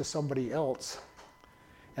does to somebody else,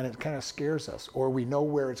 and it kind of scares us. Or we know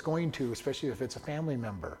where it's going to, especially if it's a family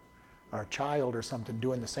member or a child or something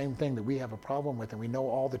doing the same thing that we have a problem with, and we know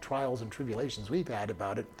all the trials and tribulations we've had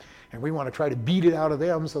about it, and we want to try to beat it out of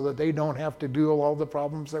them so that they don't have to do all the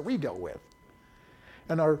problems that we dealt with.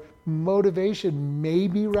 And our motivation may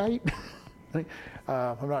be right.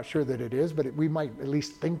 I'm not sure that it is, but we might at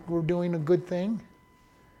least think we're doing a good thing.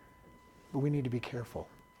 But we need to be careful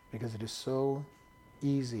because it is so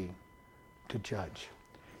easy to judge.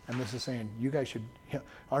 And this is saying, you guys should,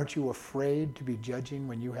 aren't you afraid to be judging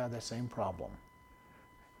when you have that same problem?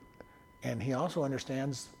 And he also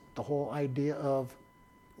understands the whole idea of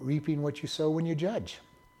reaping what you sow when you judge.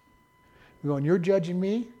 When you're judging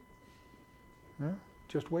me,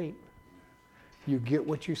 just wait. You get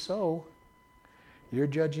what you sow. You're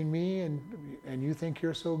judging me and you think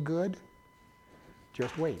you're so good,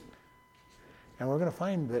 just wait. And we're going to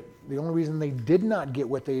find that the only reason they did not get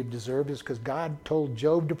what they deserved is because God told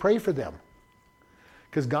Job to pray for them.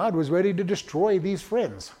 Because God was ready to destroy these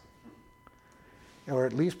friends. Or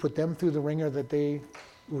at least put them through the ringer that they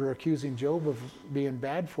were accusing Job of being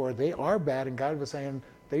bad for. They are bad, and God was saying,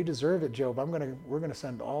 they deserve it, Job. We're going to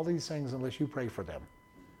send all these things unless you pray for them.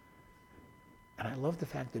 And I love the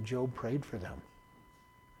fact that Job prayed for them.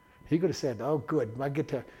 He could have said, oh, good, I get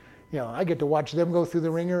to watch them go through the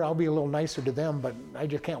ringer. I'll be a little nicer to them, but I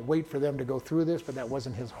just can't wait for them to go through this. But that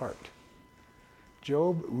wasn't his heart.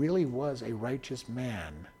 Job really was a righteous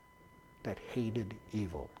man that hated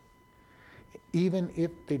evil. Even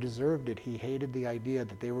if they deserved it, he hated the idea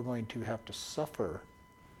that they were going to have to suffer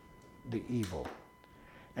the evil.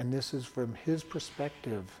 And this is from his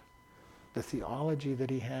perspective, the theology that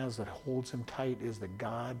he has that holds him tight is that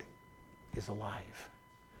God is alive.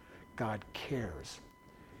 God cares.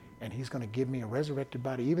 And he's going to give me a resurrected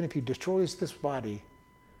body. Even if he destroys this body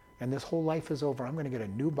and this whole life is over, I'm going to get a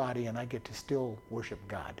new body and I get to still worship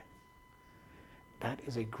God. That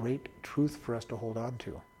is a great truth for us to hold on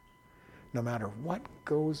to. No matter what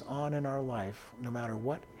goes on in our life, no matter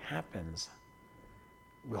what happens,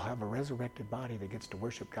 we'll have a resurrected body that gets to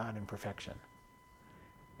worship God in perfection.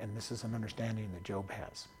 And this is an understanding that Job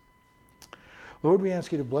has. Lord, we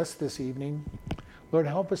ask you to bless this evening. Lord,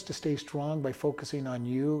 help us to stay strong by focusing on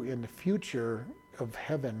you in the future of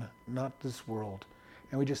heaven, not this world.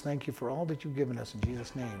 And we just thank you for all that you've given us in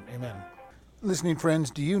Jesus' name. Amen. Listening friends,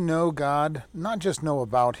 do you know God? Not just know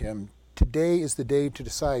about him. Today is the day to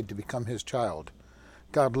decide to become his child.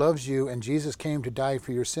 God loves you, and Jesus came to die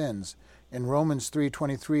for your sins. In Romans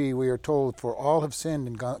 3:23, we are told, "For all have sinned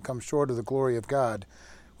and come short of the glory of God."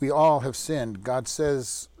 We all have sinned. God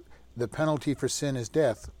says the penalty for sin is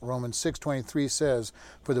death. Romans 6:23 says,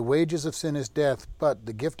 "For the wages of sin is death, but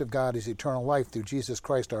the gift of God is eternal life through Jesus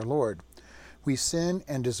Christ our Lord." We sin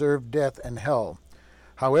and deserve death and hell.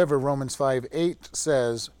 However, Romans 5:8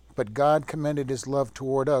 says, "But God commended his love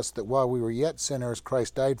toward us, that while we were yet sinners,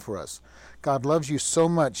 Christ died for us." God loves you so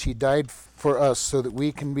much, he died for us so that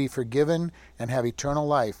we can be forgiven and have eternal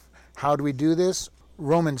life. How do we do this?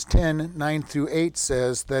 Romans 10:9-8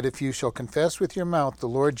 says that if you shall confess with your mouth the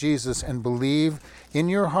Lord Jesus and believe in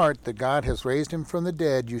your heart that God has raised him from the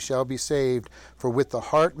dead, you shall be saved. For with the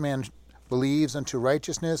heart man believes unto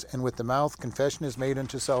righteousness, and with the mouth confession is made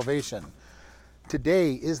unto salvation.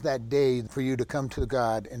 Today is that day for you to come to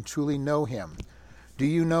God and truly know him. Do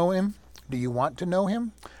you know him? Do you want to know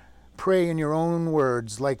him? Pray in your own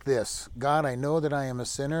words like this: God, I know that I am a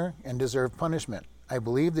sinner and deserve punishment. I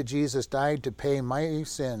believe that Jesus died to pay my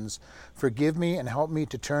sins. Forgive me and help me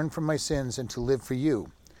to turn from my sins and to live for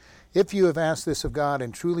you. If you have asked this of God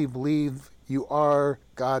and truly believe you are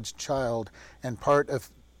God's child and part of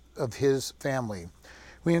his family,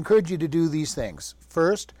 we encourage you to do these things.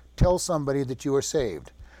 First, tell somebody that you are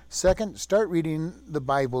saved. Second, start reading the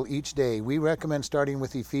Bible each day. We recommend starting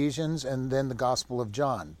with Ephesians and then the Gospel of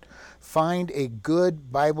John. Find a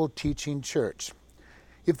good Bible teaching church.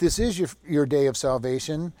 If this is your day of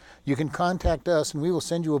salvation, you can contact us and we will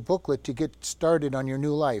send you a booklet to get started on your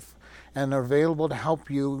new life, and are available to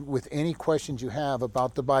help you with any questions you have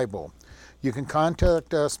about the Bible. You can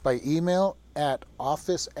contact us by email at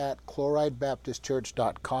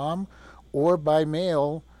office@chloridebaptistchurch.com or by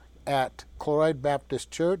mail at Chloride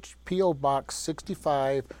Baptist Church, P.O. Box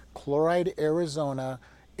 65, Chloride, Arizona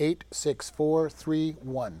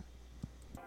 86431.